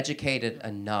be educated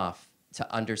enough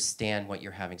to understand what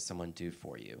you're having someone do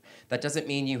for you. That doesn't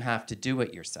mean you have to do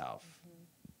it yourself,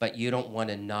 but you don't want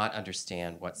to not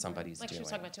understand what somebody's doing. Like she was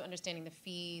talking about, too, understanding the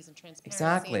fees and transparency.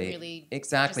 Exactly, and really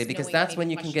exactly, because that's when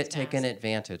you can get taken asked.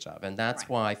 advantage of, and that's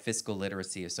why fiscal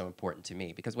literacy is so important to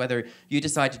me. Because whether you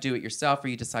decide to do it yourself or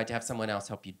you decide to have someone else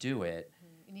help you do it,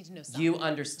 you need to know you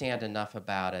understand enough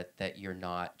about it that you're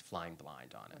not flying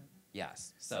blind on it.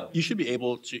 Yes. So you should be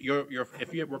able to.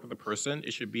 If you work with a person,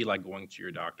 it should be like going to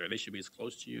your doctor. They should be as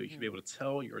close to you. You should be able to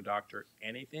tell your doctor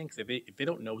anything, because if they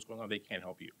don't know what's going on, they can't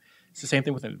help you. It's the same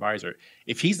thing with an advisor.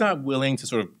 If he's not willing to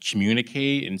sort of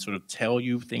communicate and sort of tell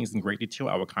you things in great detail,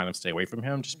 I would kind of stay away from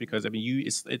him, just because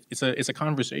it's a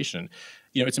conversation.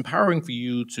 It's empowering for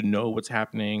you to know what's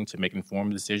happening, to make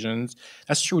informed decisions.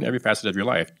 That's true in every facet of your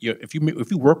life. If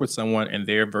you work with someone and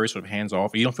they're very sort of hands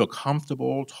off, or you don't feel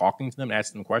comfortable talking to them,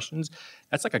 asking them questions,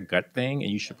 that's like a gut thing,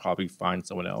 and you should probably find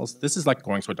someone else. This is like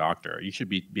going to a doctor. You should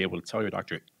be able to tell your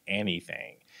doctor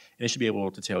anything. And they should be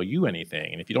able to tell you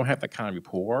anything. And if you don't have that kind of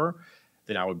rapport,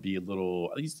 then I would be a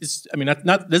little.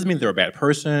 That doesn't mean they're a bad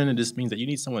person. It just means that you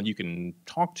need someone you can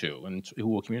talk to and who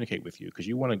will communicate with you, because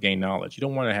you want to gain knowledge. You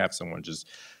don't want to have someone just.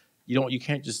 You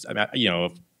can't just.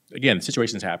 Again,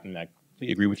 situations happen. I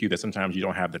completely agree with you that sometimes you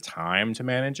don't have the time to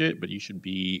manage it, but you should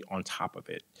be on top of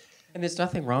it. And there's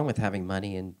nothing wrong with having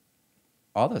money in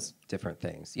all those different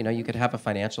things. You could have a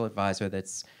financial advisor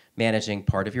that's managing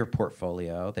part of your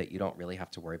portfolio that you don't really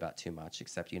have to worry about too much,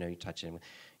 except, you touch in.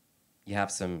 You have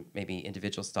some maybe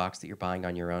individual stocks that you're buying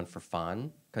on your own for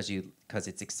fun because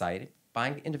it's exciting.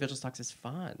 Buying individual stocks is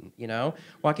fun,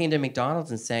 Walking into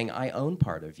McDonald's and saying, I own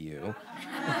part of you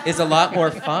is a lot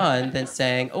more fun than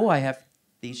saying, oh, I have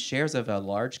these shares of a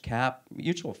large cap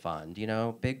mutual fund,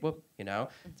 big whoop,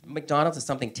 McDonald's is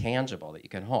something tangible that you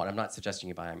can hold. I'm not suggesting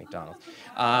you buy a McDonald's.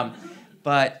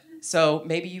 But so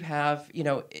maybe you have,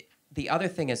 the other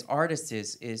thing as artists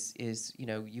is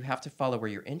you have to follow where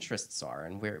your interests are,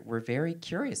 and we're very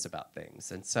curious about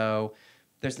things. And so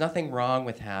there's nothing wrong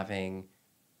with having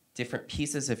different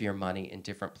pieces of your money in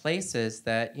different places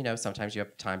that, sometimes you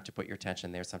have time to put your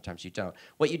attention there, sometimes you don't.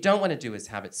 What you don't want to do is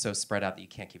have it so spread out that you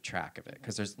can't keep track of it,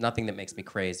 because there's nothing that makes me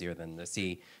crazier than to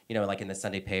see, like in the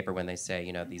Sunday paper when they say,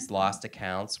 these lost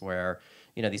accounts where,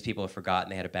 these people have forgotten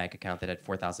they had a bank account that had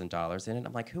 $4,000 in it.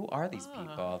 I'm like, who are these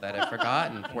people that have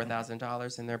forgotten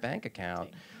 $4,000 in their bank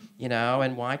account?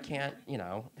 And why can't,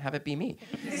 have it be me?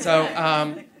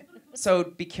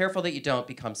 So be careful that you don't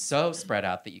become so spread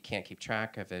out that you can't keep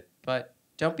track of it. But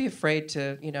don't be afraid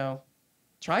to,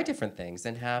 try different things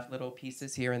and have little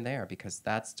pieces here and there, because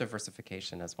that's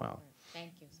diversification as well.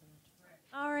 Thank you so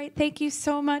much. All right. Thank you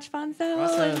so much, Fonzo.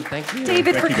 Awesome. Thank you.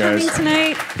 David, Thank for you, coming guys.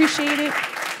 tonight. Appreciate it.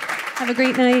 Have a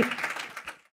great night.